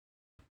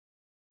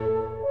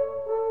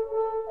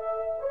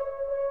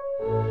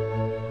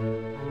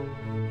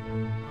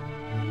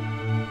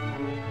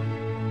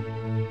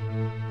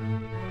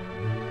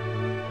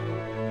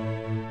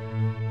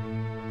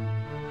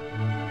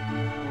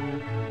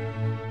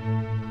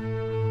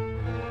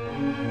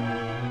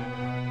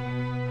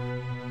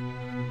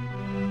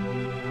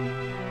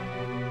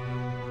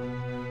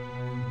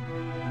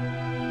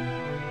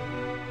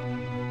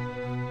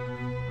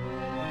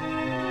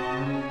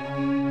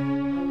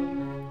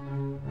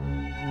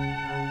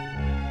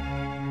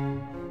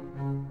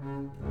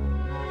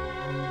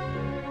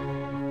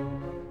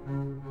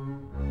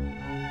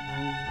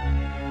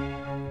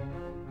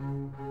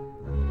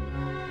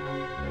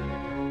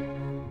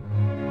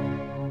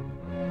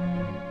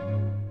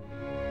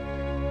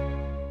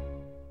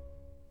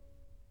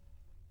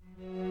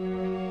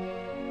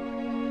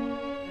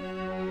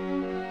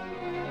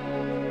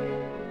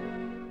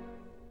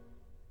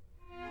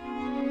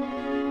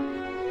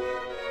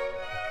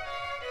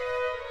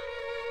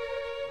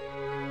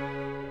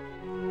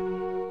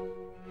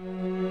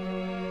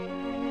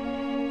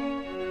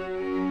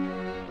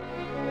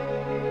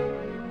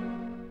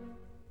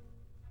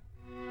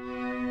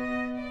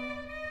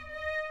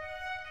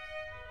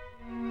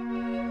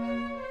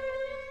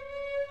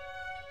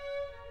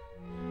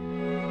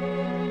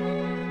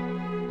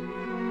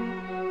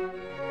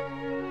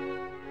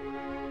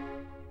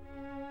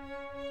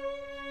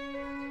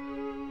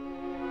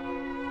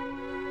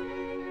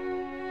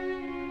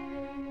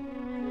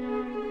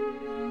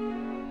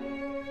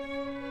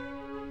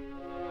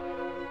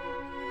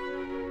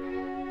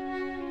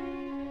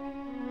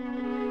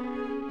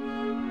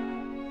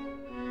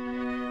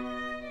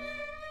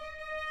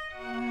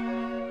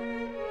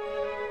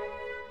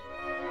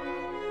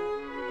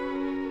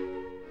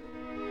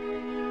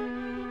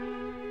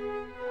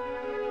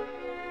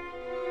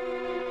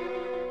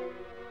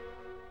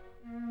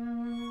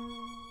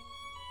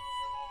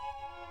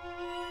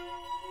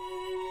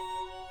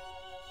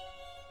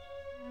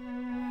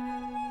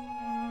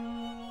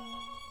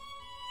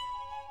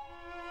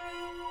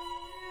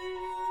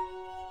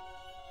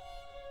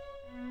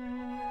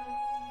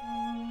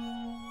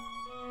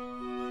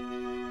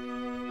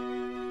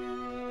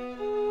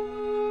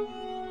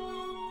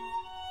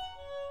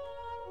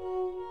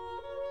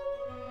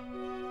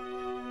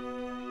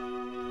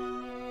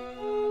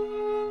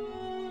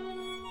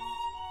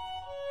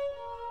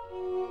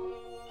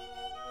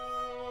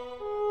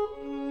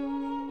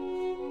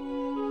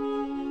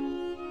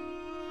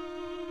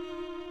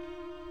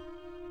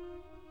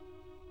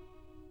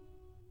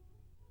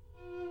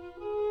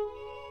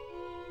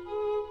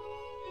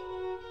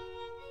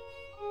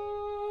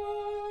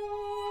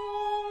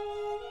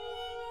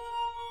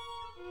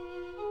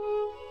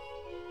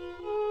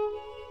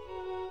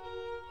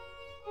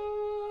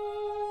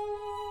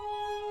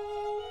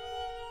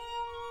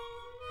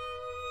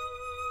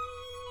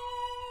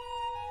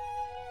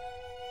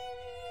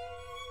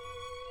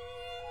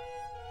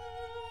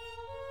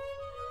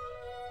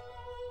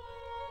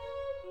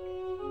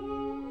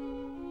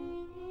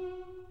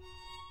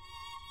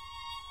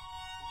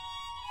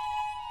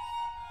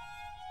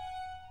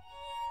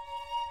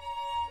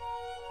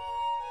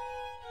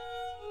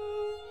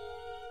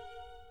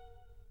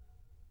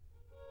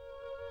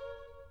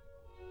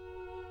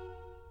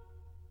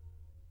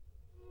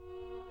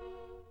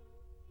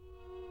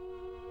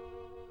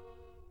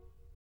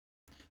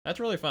 That's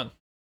really fun.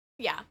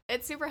 Yeah,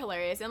 it's super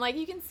hilarious. And like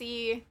you can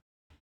see,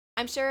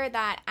 I'm sure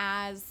that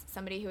as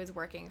somebody who is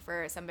working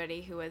for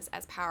somebody who is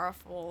as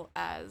powerful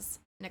as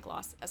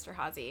Nicholas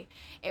Esterhazy,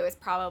 it was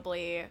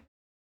probably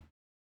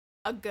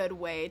a good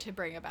way to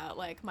bring about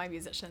like my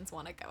musicians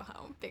want to go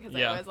home, because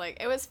it was like,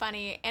 it was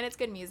funny and it's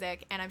good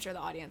music, and I'm sure the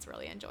audience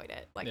really enjoyed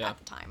it at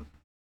the time.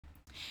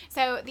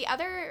 So the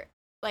other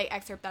like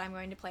excerpt that I'm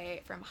going to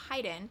play from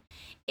Haydn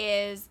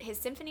is his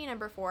Symphony No.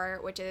 4,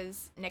 which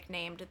is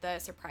nicknamed the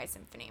Surprise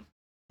Symphony.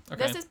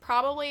 Okay. This is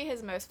probably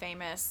his most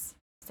famous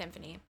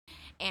symphony,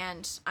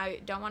 and I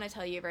don't want to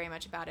tell you very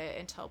much about it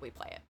until we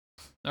play it.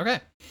 Okay.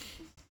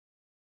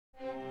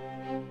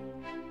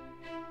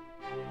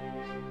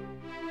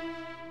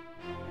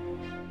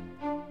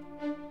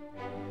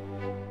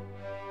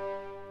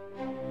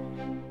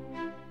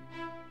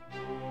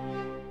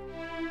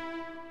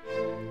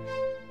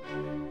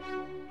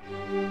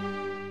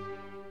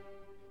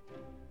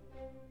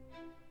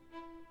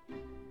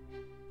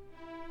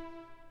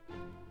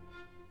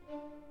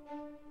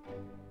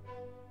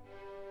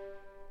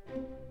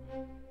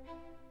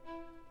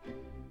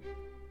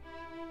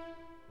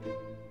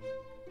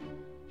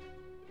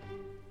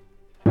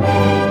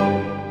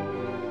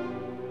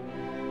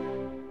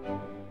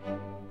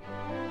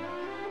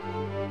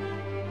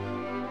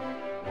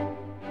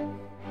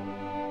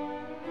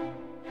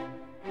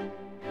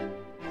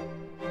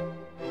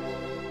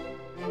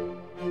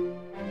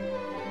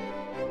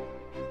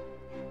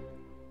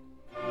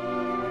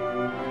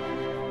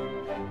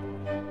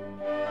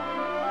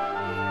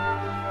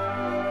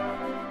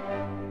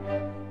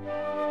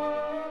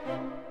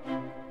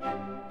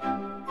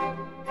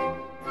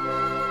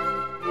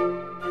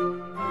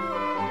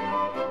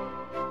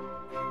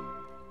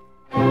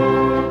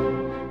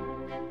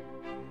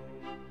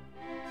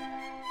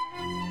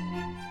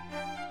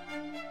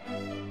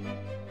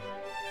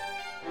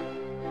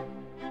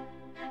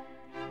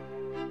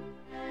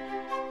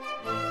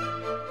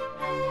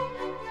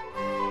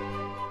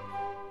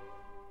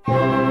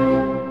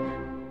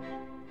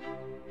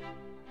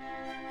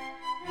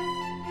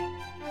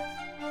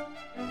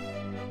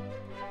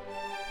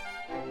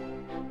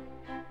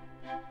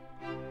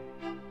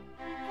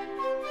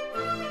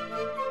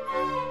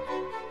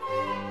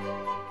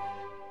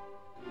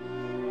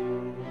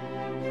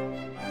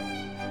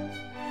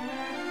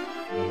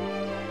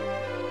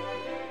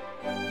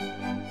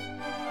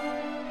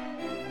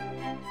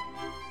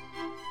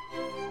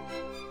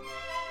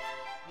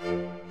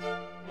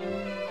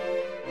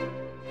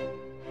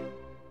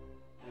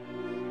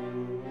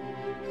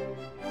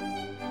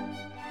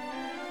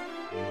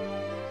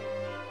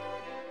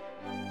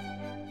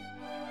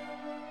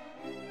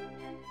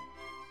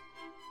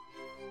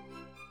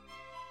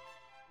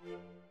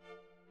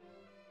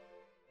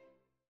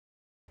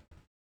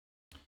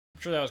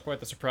 I'm sure that was quite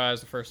the surprise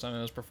the first time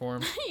it was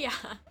performed. Yeah.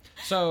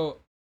 So,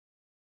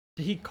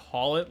 did he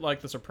call it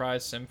like the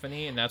Surprise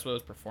Symphony, and that's what it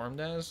was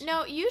performed as?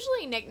 No,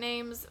 usually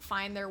nicknames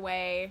find their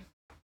way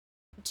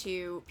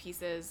to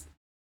pieces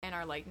and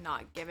are like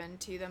not given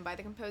to them by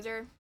the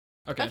composer.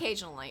 Okay.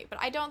 Occasionally, but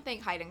I don't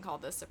think Haydn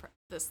called this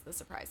the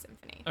Surprise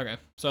Symphony. Okay,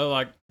 so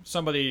like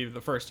somebody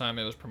the first time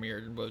it was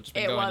premiered would have just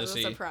been going to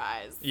see. It was a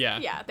surprise. Yeah.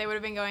 Yeah, they would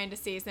have been going to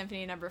see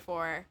Symphony No.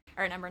 4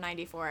 or No.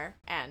 94,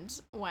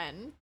 and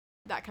when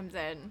that comes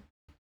in,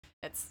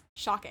 it's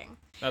shocking.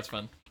 That's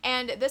fun.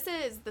 And this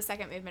is the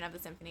second movement of the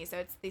symphony, so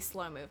it's the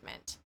slow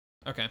movement.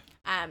 Okay.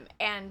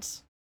 And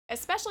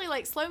especially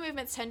like slow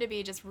movements tend to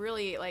be just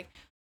really like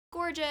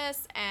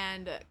gorgeous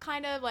and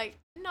kind of like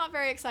not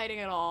very exciting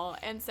at all.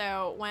 And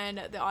so when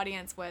the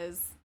audience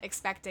was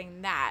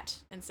expecting that,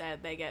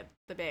 instead they get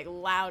the big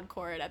loud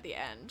chord at the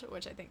end,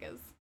 which I think is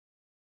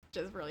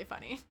just really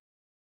funny.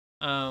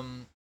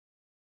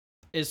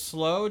 Is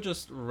slow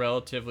just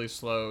relatively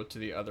slow to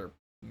the other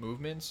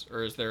movements,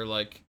 or is there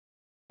like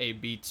a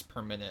beats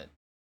per minute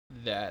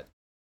that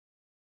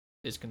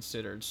is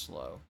considered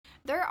slow?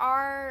 There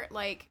are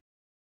like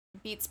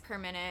beats per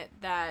minute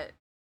that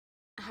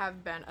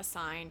have been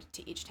assigned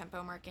to each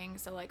tempo marking.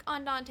 So like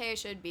andante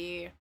should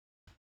be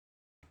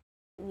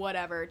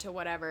whatever to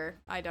whatever.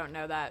 I don't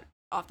know that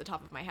off the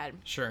top of my head.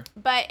 Sure.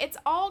 But it's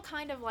all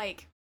kind of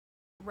like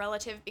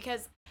relative,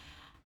 because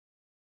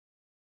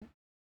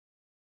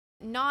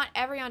not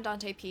every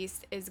andante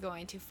piece is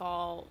going to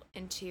fall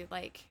into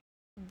like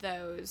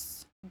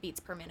those beats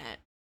per minute.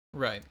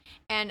 Right.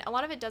 And a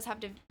lot of it does have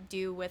to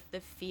do with the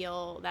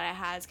feel that it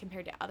has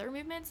compared to other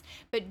movements,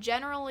 but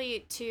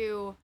generally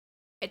too,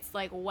 it's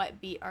like,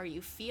 what beat are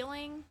you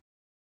feeling?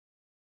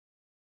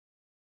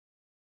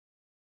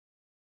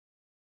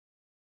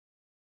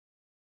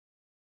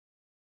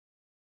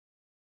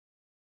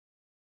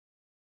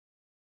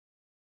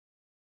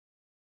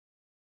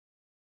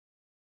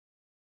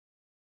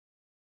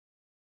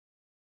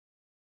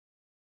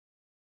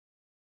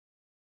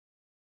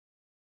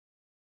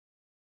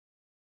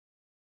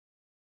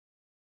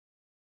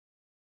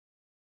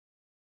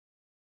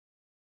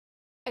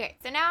 Okay,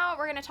 so now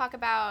we're going to talk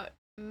about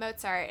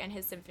Mozart and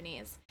his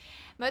symphonies.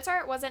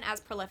 Mozart wasn't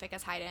as prolific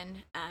as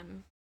Haydn,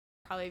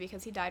 probably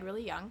because he died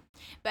really young.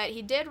 But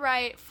he did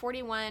write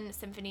 41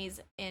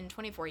 symphonies in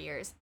 24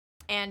 years,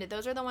 and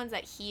those are the ones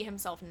that he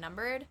himself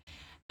numbered.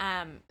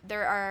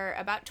 There are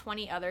about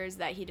 20 others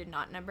that he did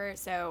not number,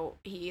 so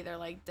he either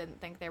like didn't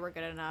think they were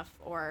good enough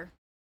or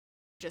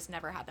just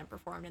never had them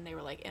performed, and they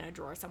were like in a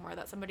drawer somewhere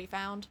that somebody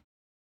found.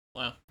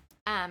 Wow.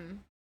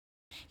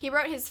 He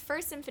wrote his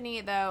first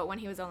symphony though when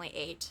he was only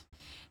 8,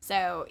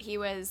 so he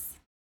was.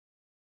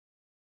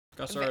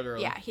 Got started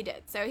early. Yeah, he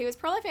did. So he was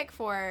prolific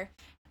for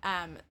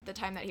the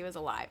time that he was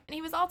alive, and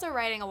he was also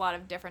writing a lot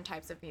of different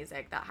types of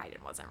music that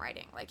Haydn wasn't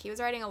writing. Like he was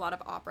writing a lot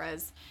of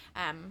operas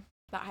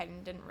that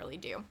Haydn didn't really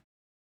do.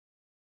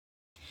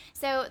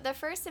 So the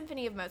first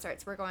symphony of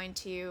Mozart's we're going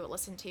to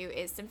listen to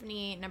is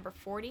Symphony No.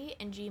 40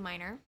 in G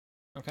minor.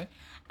 Okay.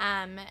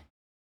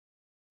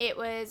 It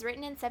was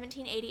written in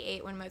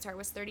 1788 when Mozart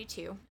was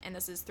 32, and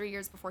this is 3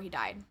 years before he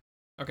died.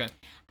 Okay.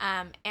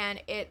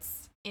 And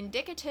it's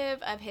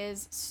indicative of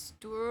his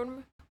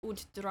Sturm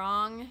und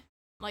Drang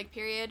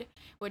period,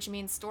 which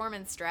means storm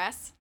and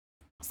stress.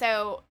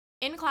 So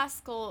in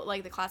classical,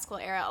 like the classical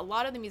era, a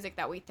lot of the music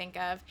that we think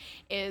of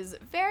is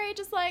very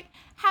just like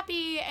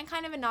happy and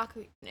kind of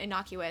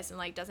innocuous and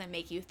like doesn't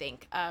make you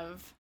think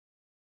of,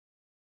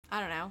 I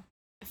don't know,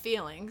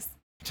 feelings.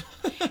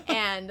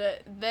 And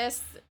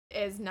this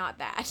is not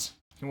that.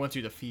 He wants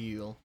you to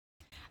feel.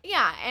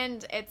 Yeah,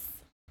 and it's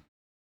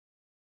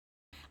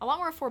a lot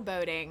more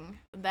foreboding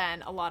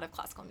than a lot of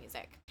classical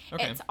music.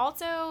 Okay. It's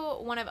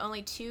also one of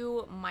only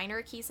 2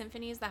 minor key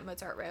symphonies that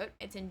Mozart wrote.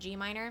 It's in G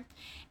minor,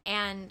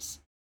 and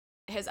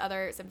his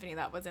other symphony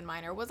that was in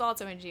minor was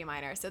also in G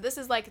minor. So this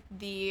is like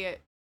the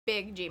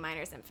big G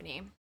minor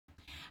symphony.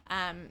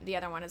 The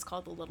other one is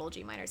called the Little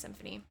G minor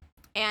symphony.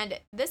 And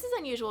this is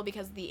unusual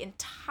because the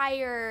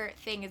entire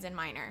thing is in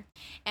minor.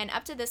 And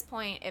up to this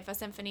point, if a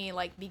symphony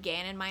like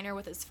began in minor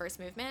with its first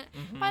movement,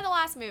 by the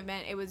last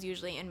movement, it was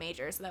usually in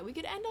major so that we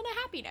could end on a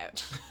happy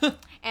note.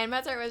 And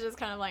Mozart was just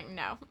kind of like,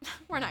 no,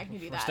 we're not going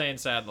to do that. We're staying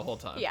sad the whole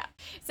time. Yeah.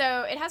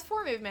 So it has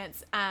 4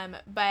 movements,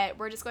 but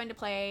we're just going to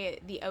play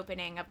the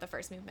opening of the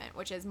first movement,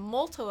 which is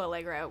molto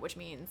allegro, which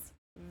means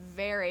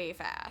very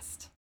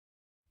fast.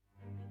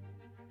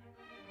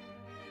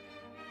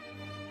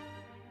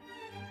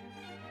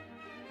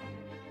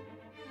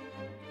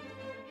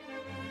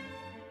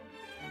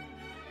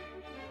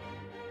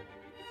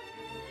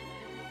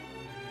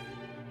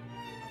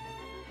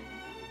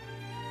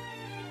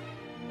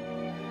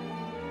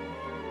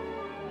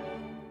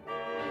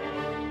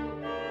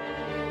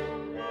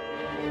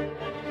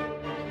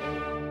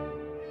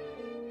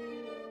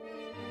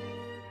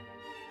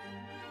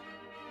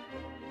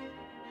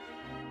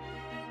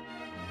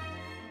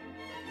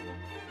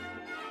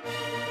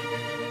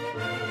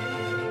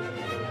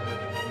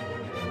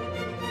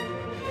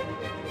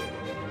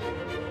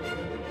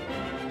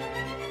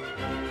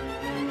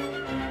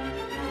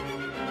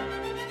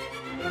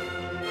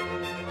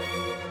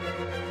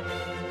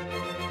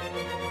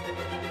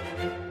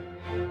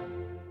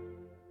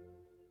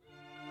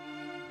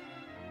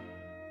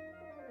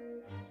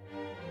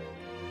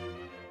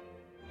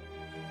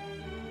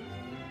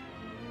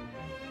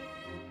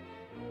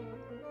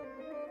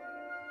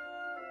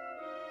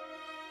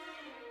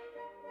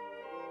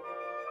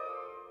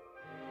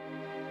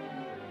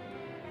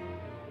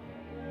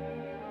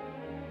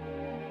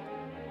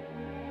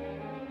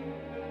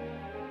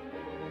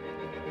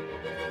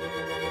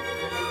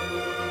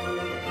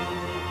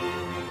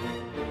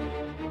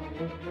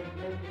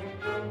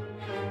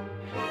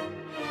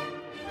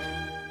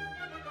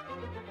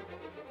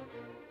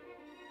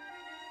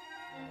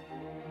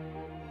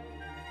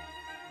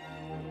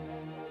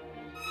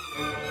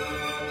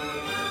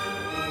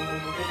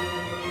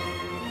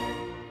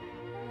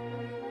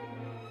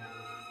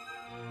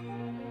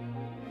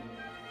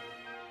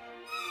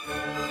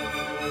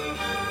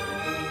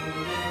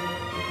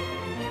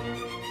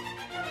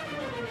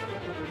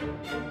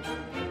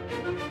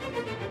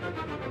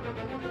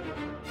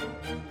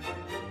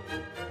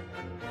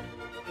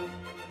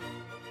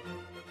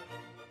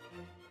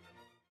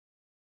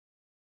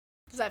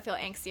 Does that feel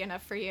angsty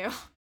enough for you?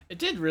 It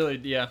did really,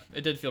 yeah.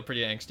 It did feel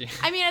pretty angsty.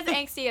 I mean, as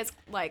angsty as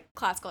like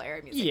classical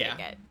era music can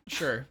get.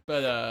 Sure.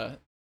 But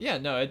yeah,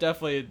 no, it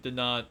definitely did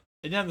not.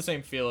 It didn't have the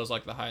same feel as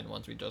like the Haydn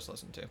ones we just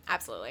listened to.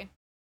 Absolutely.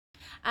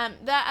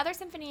 The other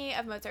symphony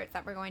of Mozart's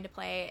that we're going to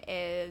play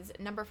is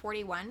number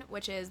 41,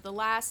 which is the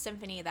last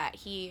symphony that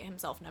he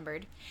himself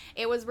numbered.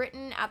 It was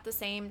written at the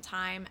same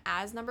time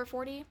as number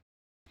 40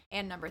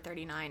 and number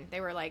 39. They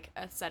were like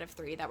a set of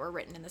 3 that were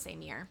written in the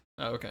same year.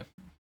 Oh, okay.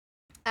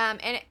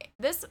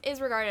 This is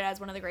regarded as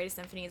one of the greatest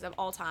symphonies of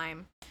all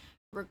time,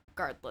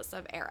 regardless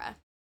of era.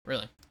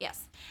 Really?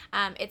 Yes.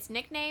 Its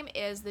nickname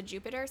is the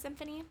Jupiter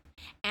Symphony,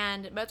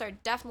 and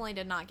Mozart definitely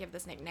did not give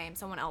this nickname.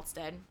 Someone else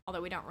did,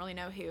 although we don't really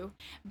know who.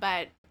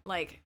 But,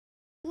 like,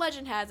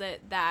 legend has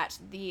it that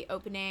the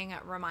opening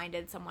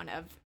reminded someone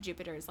of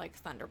Jupiter's, like,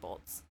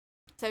 thunderbolts.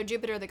 So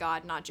Jupiter the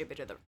god, not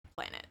Jupiter the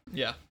planet.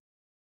 Yeah.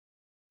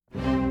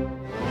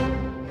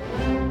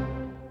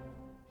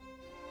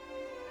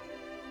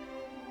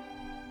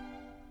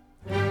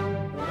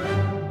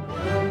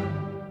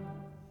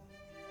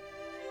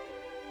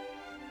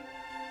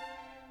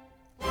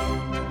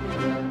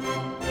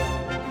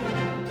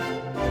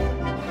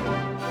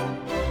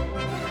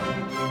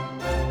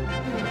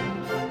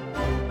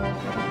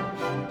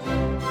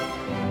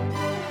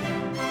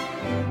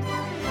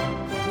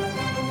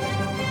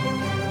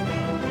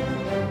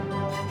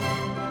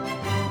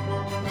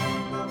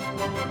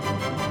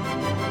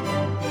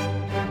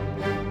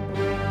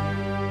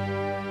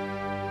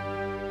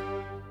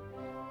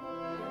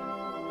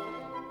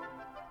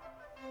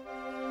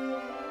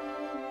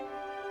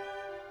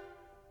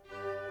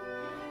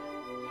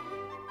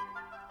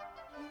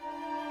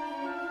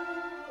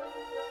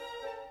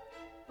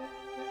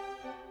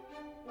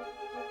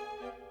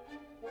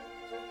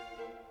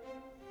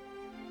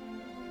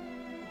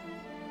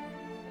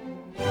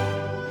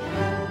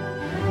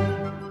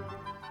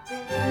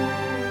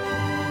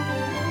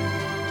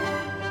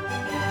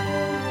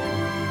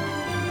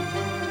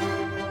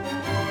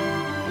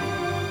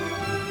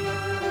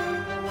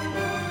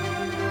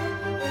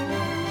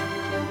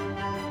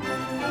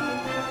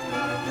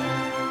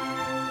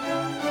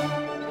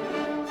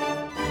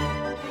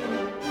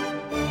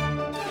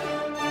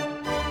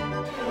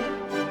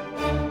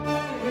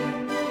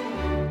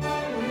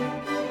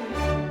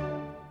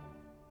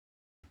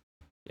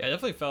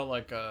 definitely felt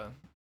like a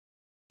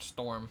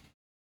storm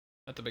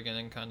at the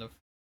beginning, kind of.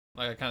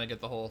 Like I kind of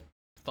get the whole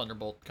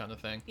thunderbolt kind of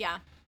thing. Yeah.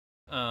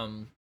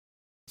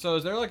 So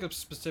is there like a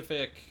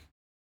specific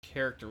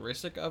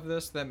characteristic of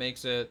this that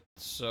makes it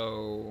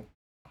so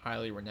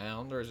highly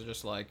renowned, or is it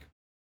just like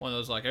one of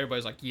those like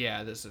everybody's like,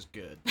 yeah, this is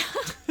good?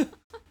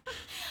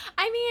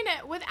 I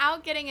mean,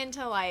 without getting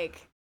into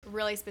like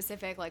really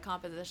specific like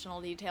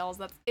compositional details,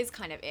 that is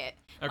kind of it.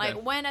 Okay.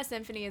 Like when a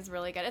symphony is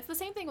really good, it's the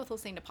same thing with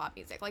listening to pop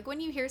music. Like when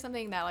you hear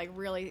something that like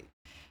really,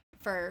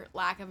 for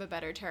lack of a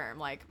better term,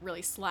 like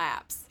really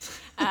slaps.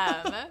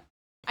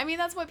 I mean,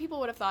 that's what people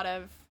would have thought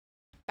of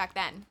back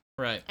then.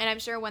 Right. And I'm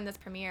sure when this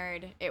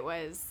premiered, it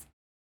was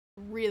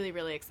really,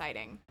 really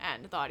exciting,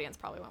 and the audience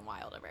probably went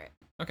wild over it.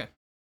 Okay.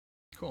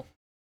 Cool.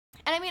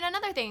 And I mean,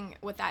 another thing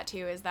with that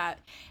too is that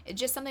it's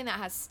just something that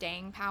has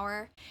staying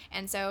power.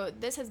 And so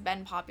this has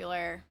been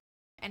popular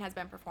and has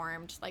been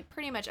performed like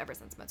pretty much ever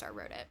since Mozart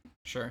wrote it.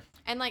 Sure.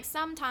 And like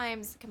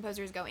sometimes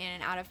composers go in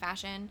and out of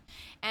fashion,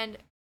 and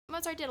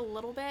Mozart did a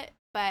little bit,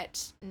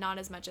 but not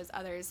as much as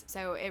others.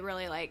 So it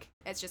really like,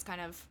 it's just kind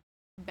of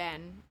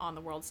been on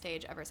the world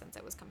stage ever since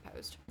it was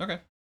composed. Okay.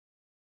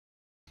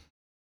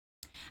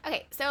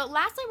 Okay, so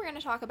lastly, we're going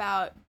to talk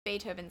about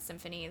Beethoven's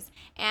symphonies.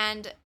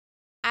 And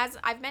as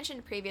I've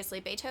mentioned previously,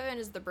 Beethoven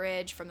is the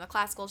bridge from the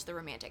classical to the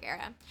romantic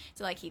era.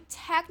 So like he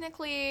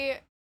technically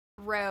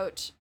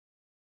wrote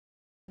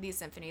these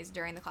symphonies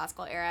during the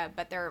classical era,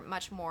 but they're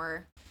much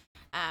more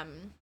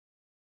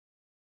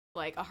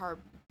like a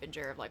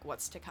harbinger of like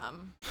what's to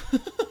come.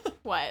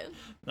 What?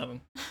 Nothing.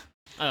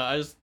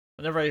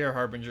 Whenever I hear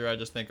harbinger, I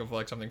just think of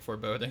like something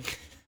foreboding.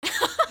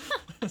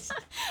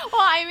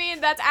 Well, I mean,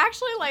 that's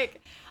actually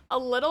like a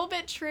little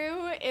bit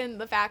true in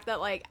the fact that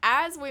like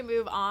as we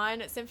move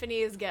on,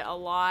 symphonies get a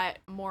lot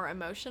more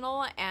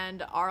emotional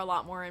and are a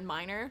lot more in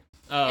minor.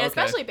 Oh, and okay.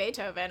 especially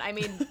Beethoven. I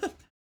mean,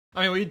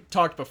 we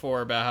talked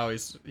before about how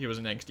he was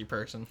an angsty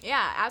person.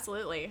 Yeah,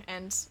 absolutely.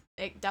 And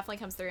it definitely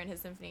comes through in his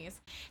symphonies.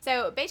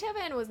 So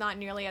Beethoven was not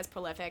nearly as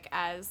prolific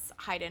as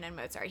Haydn and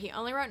Mozart. He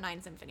only wrote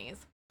 9 symphonies.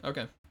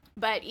 Okay.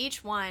 But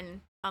each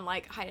one,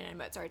 unlike Haydn and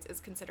Mozart's, is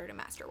considered a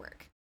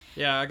masterwork.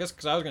 Yeah, I guess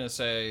because I was going to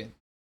say,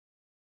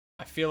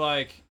 I feel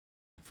like,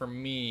 for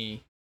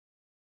me,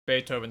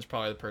 Beethoven's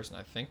probably the person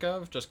I think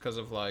of, just because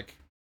of, like,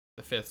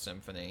 the 5th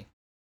Symphony.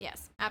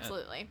 Yes,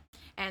 absolutely.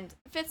 And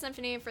 5th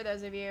Symphony, for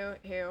those of you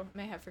who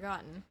may have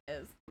forgotten,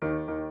 is...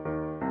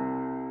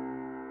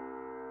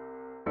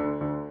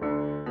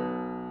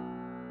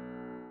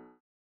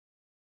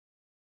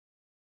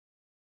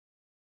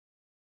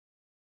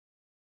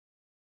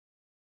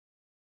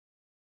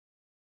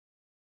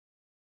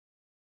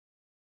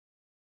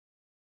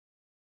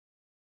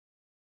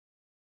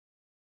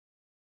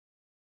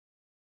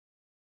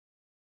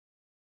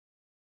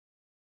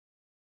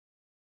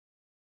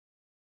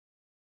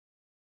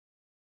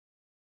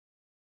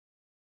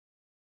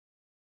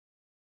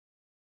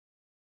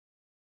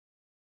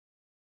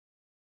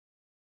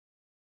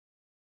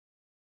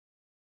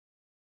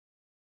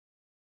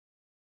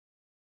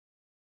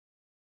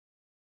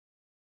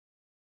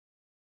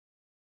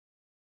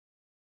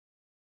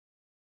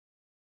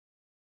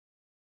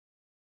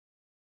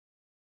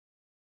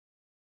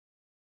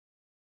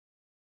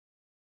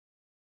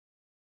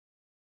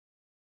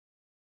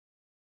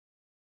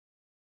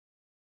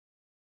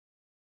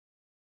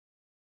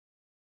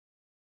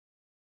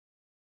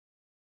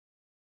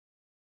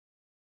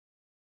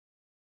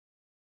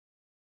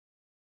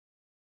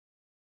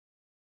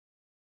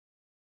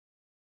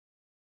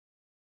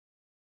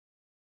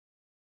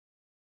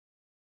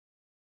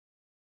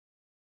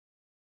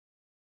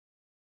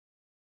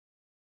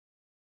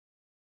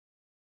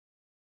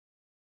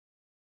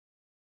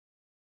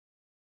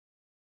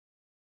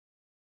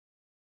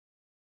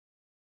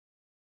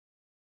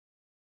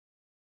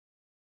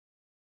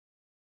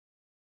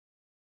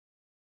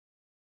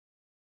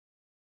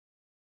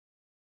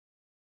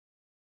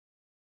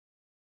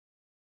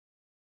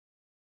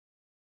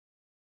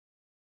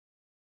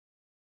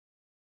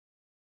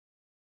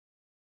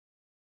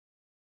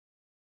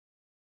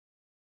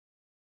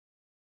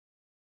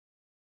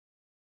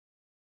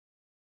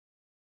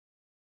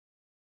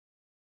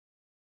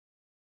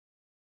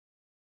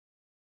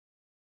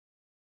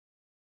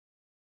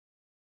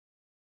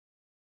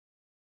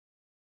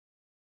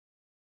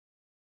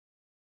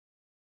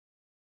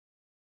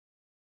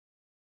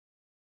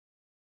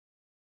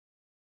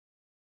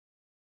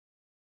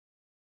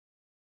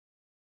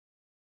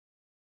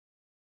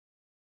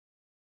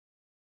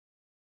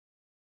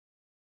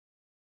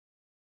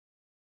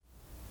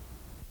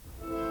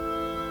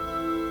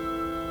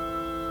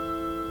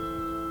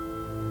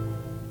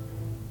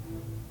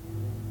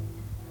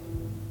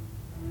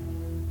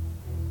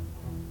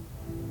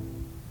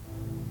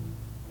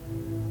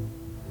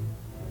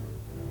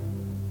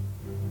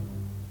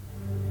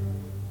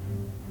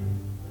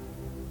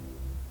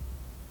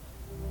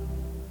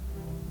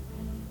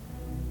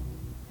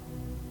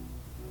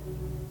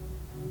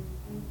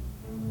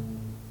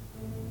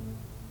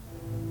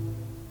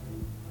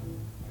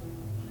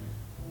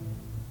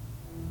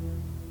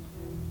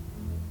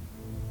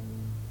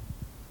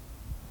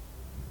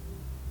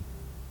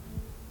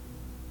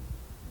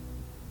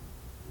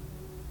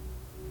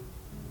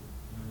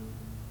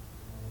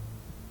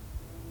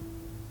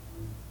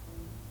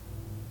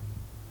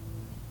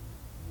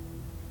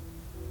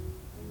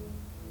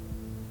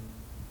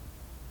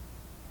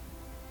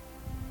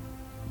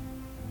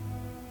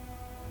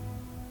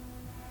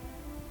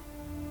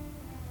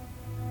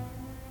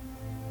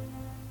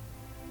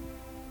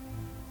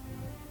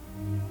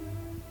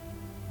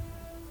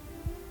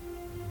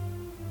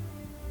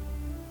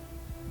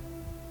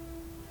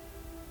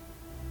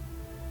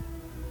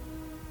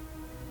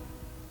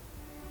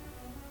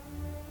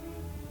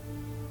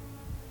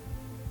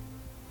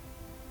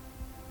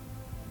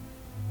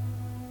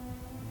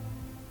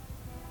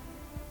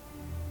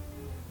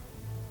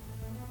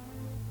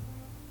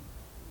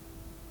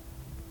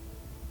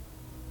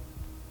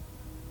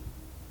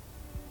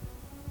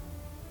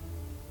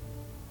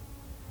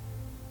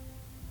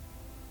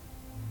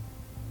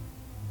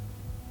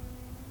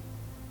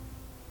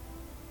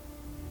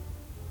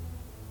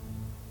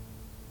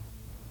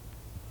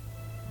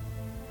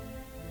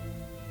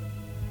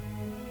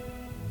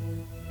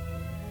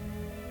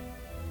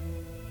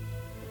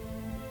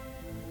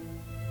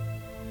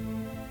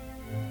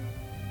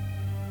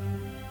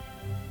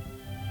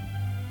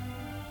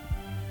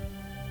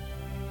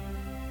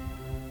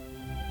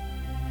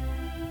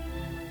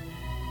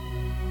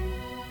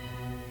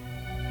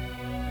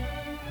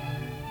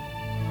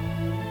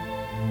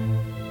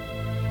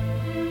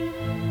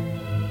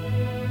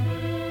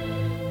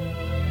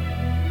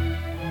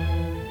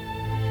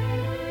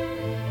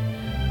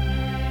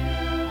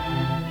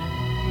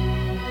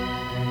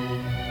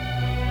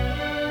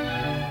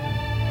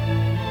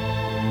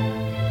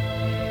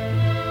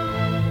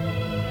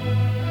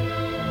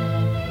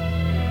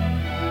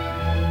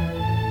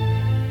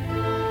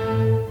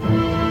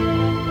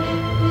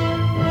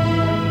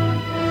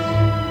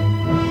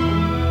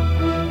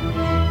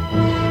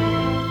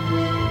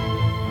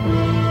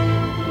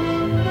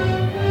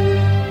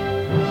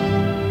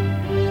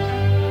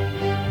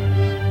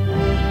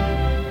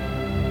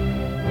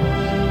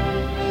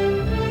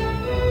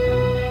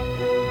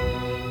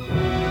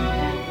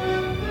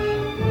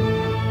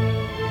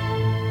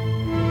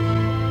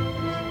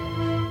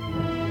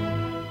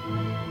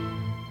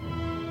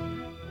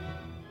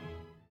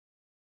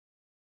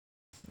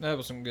 That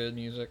was some good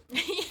music.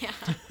 Yeah.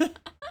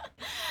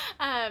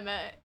 um,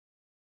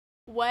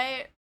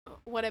 what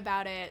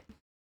about it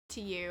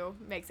to you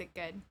makes it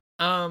good?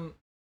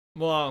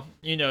 Well,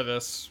 you know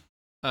this.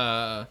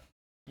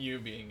 You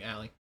being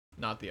Allie,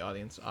 not the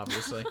audience,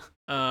 obviously.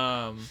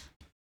 I'm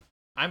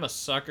a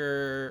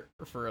sucker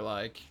for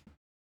like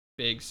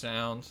big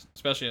sounds,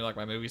 especially in like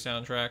my movie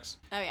soundtracks.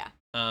 Oh yeah.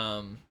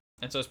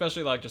 And so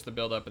especially like just the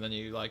build up, and then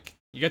you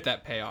get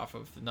that payoff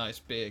of the nice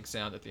big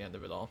sound at the end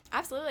of it all.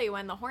 Absolutely,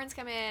 when the horns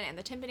come in and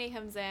the timpani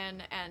comes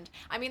in, and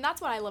I mean that's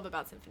what I love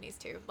about symphonies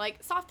too. Like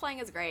soft playing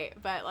is great,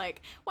 but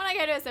like when I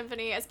go to a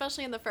symphony,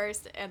 especially in the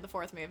first and the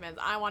fourth movements,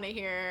 I want to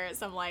hear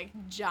some like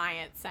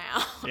giant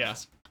sound.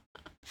 Yes.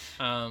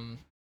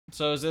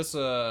 So is this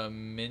a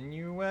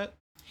minuet?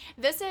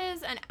 This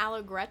is an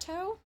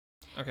allegretto.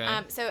 Okay.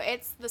 So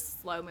it's the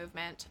slow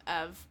movement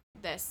of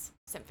this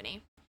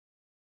symphony.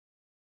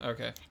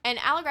 Okay. And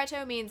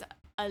allegretto means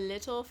a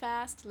little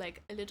fast,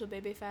 like a little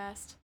baby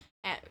fast,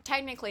 and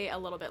technically a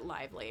little bit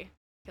lively,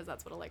 because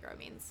that's what allegro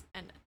means,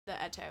 and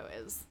the etto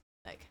is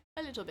like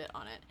a little bit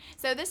on it.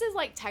 So this is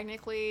like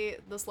technically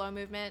the slow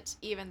movement,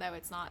 even though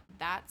it's not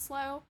that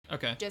slow.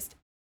 Okay. Just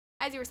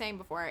as you were saying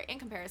before, in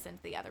comparison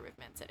to the other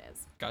movements, it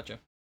is. Gotcha.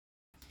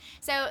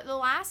 So the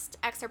last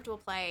excerpt we'll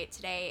play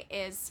today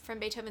is from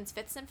Beethoven's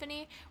Fifth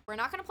Symphony. We're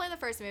not going to play the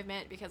first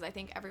movement because I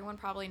think everyone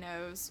probably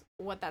knows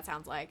what that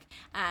sounds like.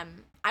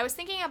 I was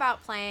thinking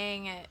about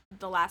playing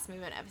the last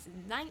movement of his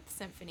Ninth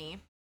Symphony,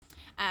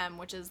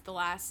 which is the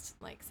last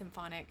like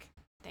symphonic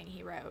thing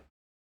he wrote,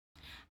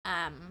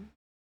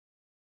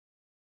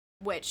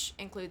 which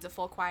includes a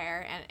full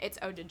choir, and it's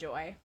Ode to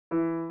Joy.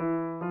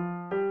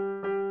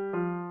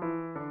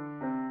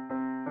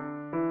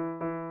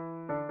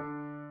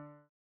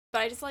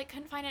 But I just like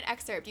couldn't find an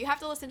excerpt. You have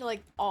to listen to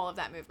like all of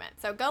that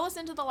movement. So go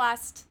listen to the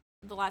last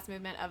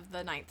movement of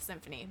the Ninth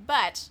Symphony.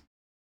 But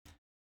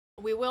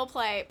we will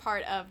play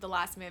part of the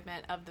last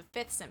movement of the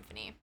Fifth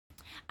Symphony.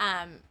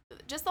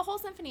 Just the whole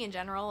symphony in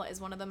general is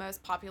one of the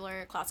most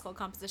popular classical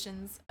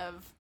compositions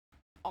of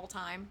all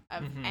time,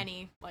 of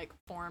any like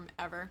form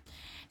ever.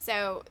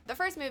 So the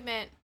first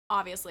movement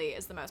obviously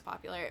is the most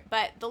popular,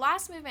 but the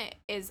last movement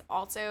is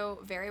also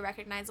very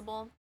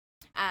recognizable.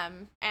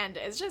 And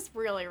it's just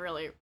really,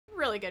 really,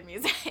 really good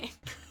music.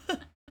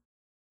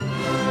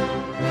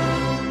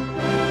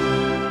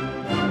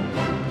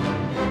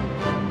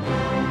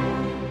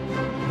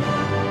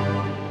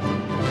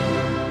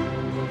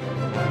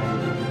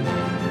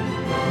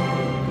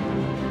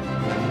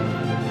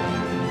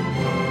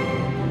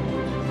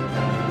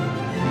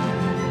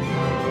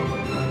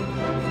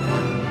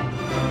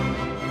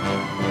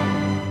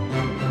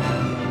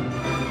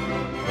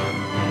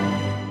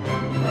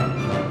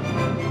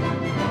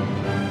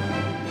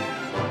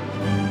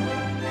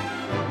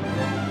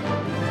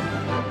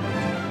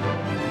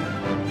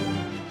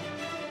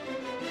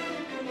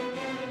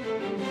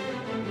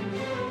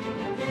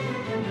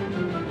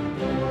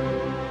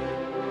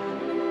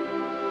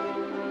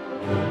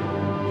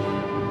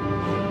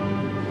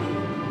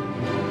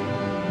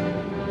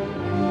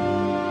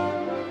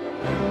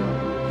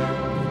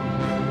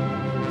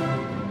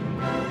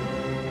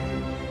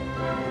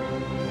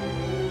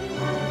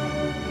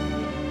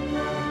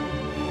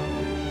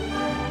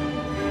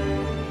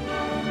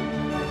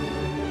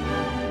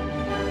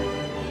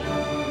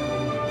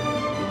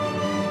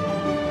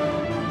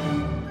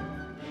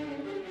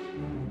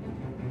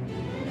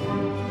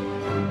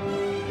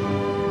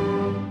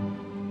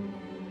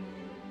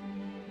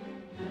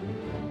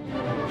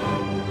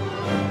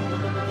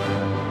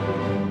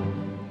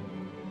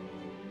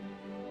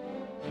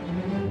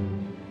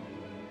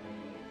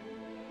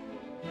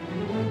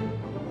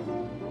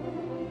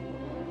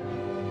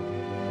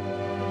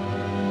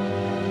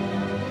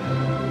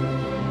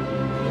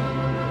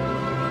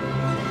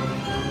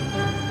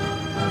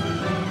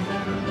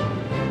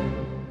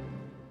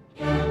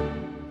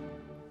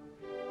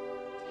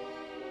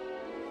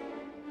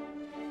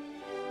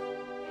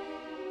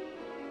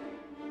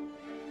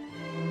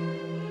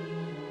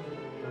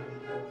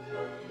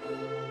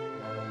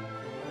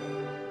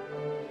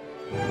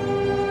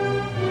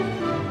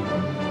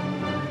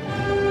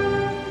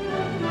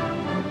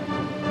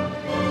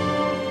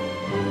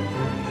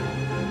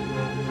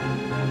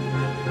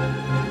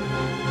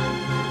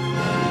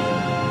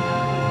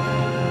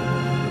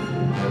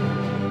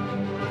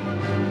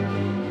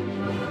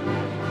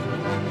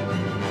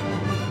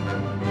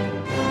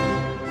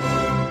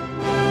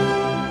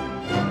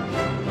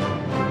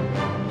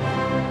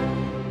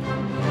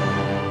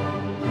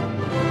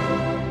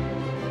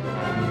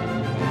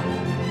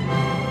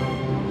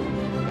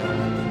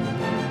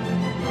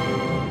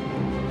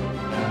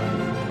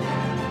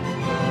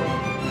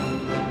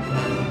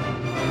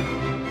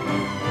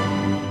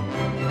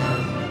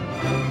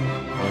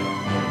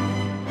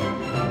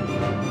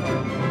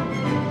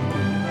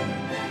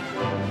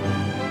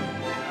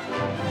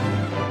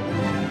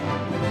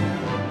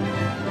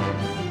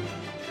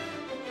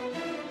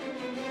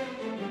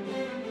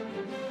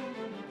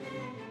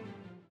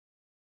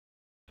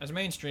 As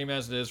mainstream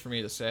as it is for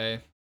me to say,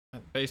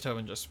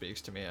 Beethoven just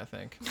speaks to me, I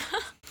think,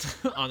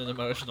 on an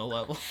emotional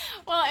level.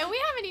 Well, and we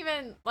haven't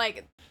even,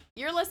 like,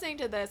 you're listening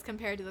to this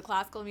compared to the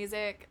classical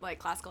music, like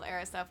classical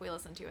era stuff we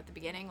listened to at the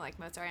beginning, like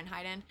Mozart and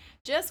Haydn.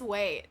 Just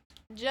wait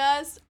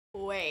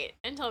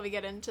until we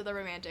get into the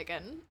romantic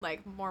and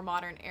like more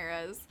modern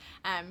eras.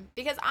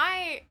 Because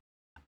I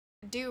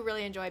do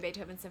really enjoy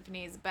Beethoven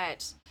symphonies,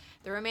 but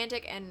the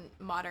romantic and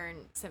modern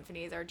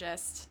symphonies are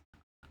just,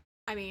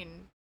 I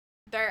mean,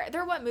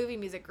 they're what movie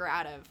music grew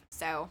out of.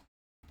 So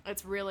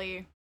it's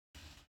going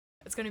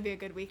to be a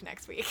good week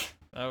next week.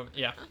 Oh,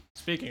 yeah.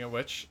 Speaking of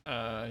which,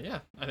 yeah,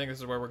 I think this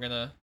is where we're going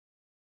to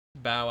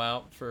bow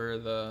out for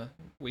the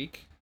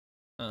week.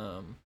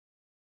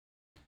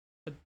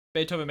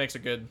 Beethoven makes a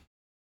good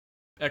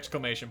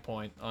exclamation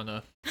point on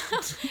a...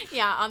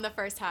 Yeah, on the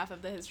first half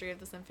of the history of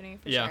the symphony,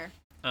 for sure.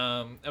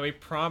 And we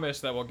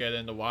promise that we'll get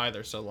into why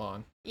they're so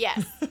long.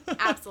 Yes,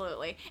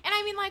 absolutely. And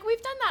I mean, like,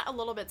 we've done that a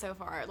little bit so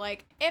far.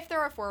 Like, if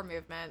there are 4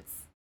 movements...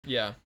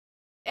 Yeah.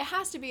 It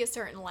has to be a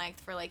certain length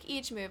for, like,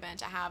 each movement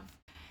to have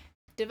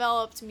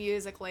developed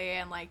musically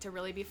and, like, to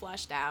really be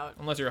fleshed out.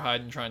 Unless you're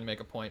Haydn trying to make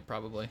a point,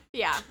 probably.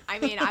 Yeah, I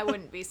mean, I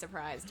wouldn't be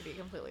surprised, to be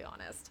completely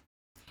honest.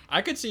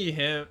 I could see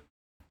him,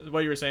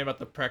 what you were saying about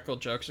the practical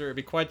jokes, it'd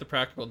be quite the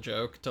practical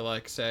joke to,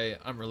 like, say,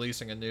 I'm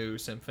releasing a new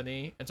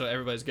symphony, and so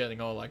everybody's getting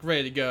all, like,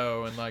 ready to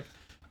go, and, like,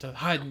 to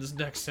Haydn's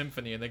next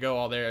symphony, and they go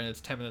all there, and it's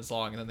 10 minutes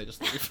long, and then they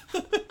just leave.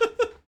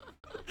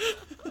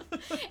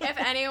 If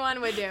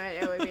anyone would do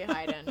it, it would be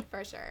Haydn,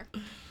 for sure.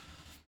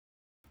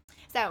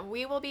 So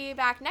we will be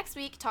back next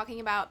week talking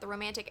about the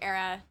Romantic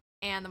era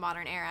and the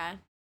Modern era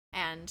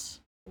and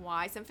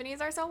why symphonies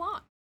are so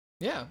long.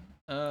 Yeah.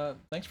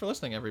 Thanks for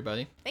listening,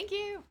 everybody. Thank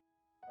you.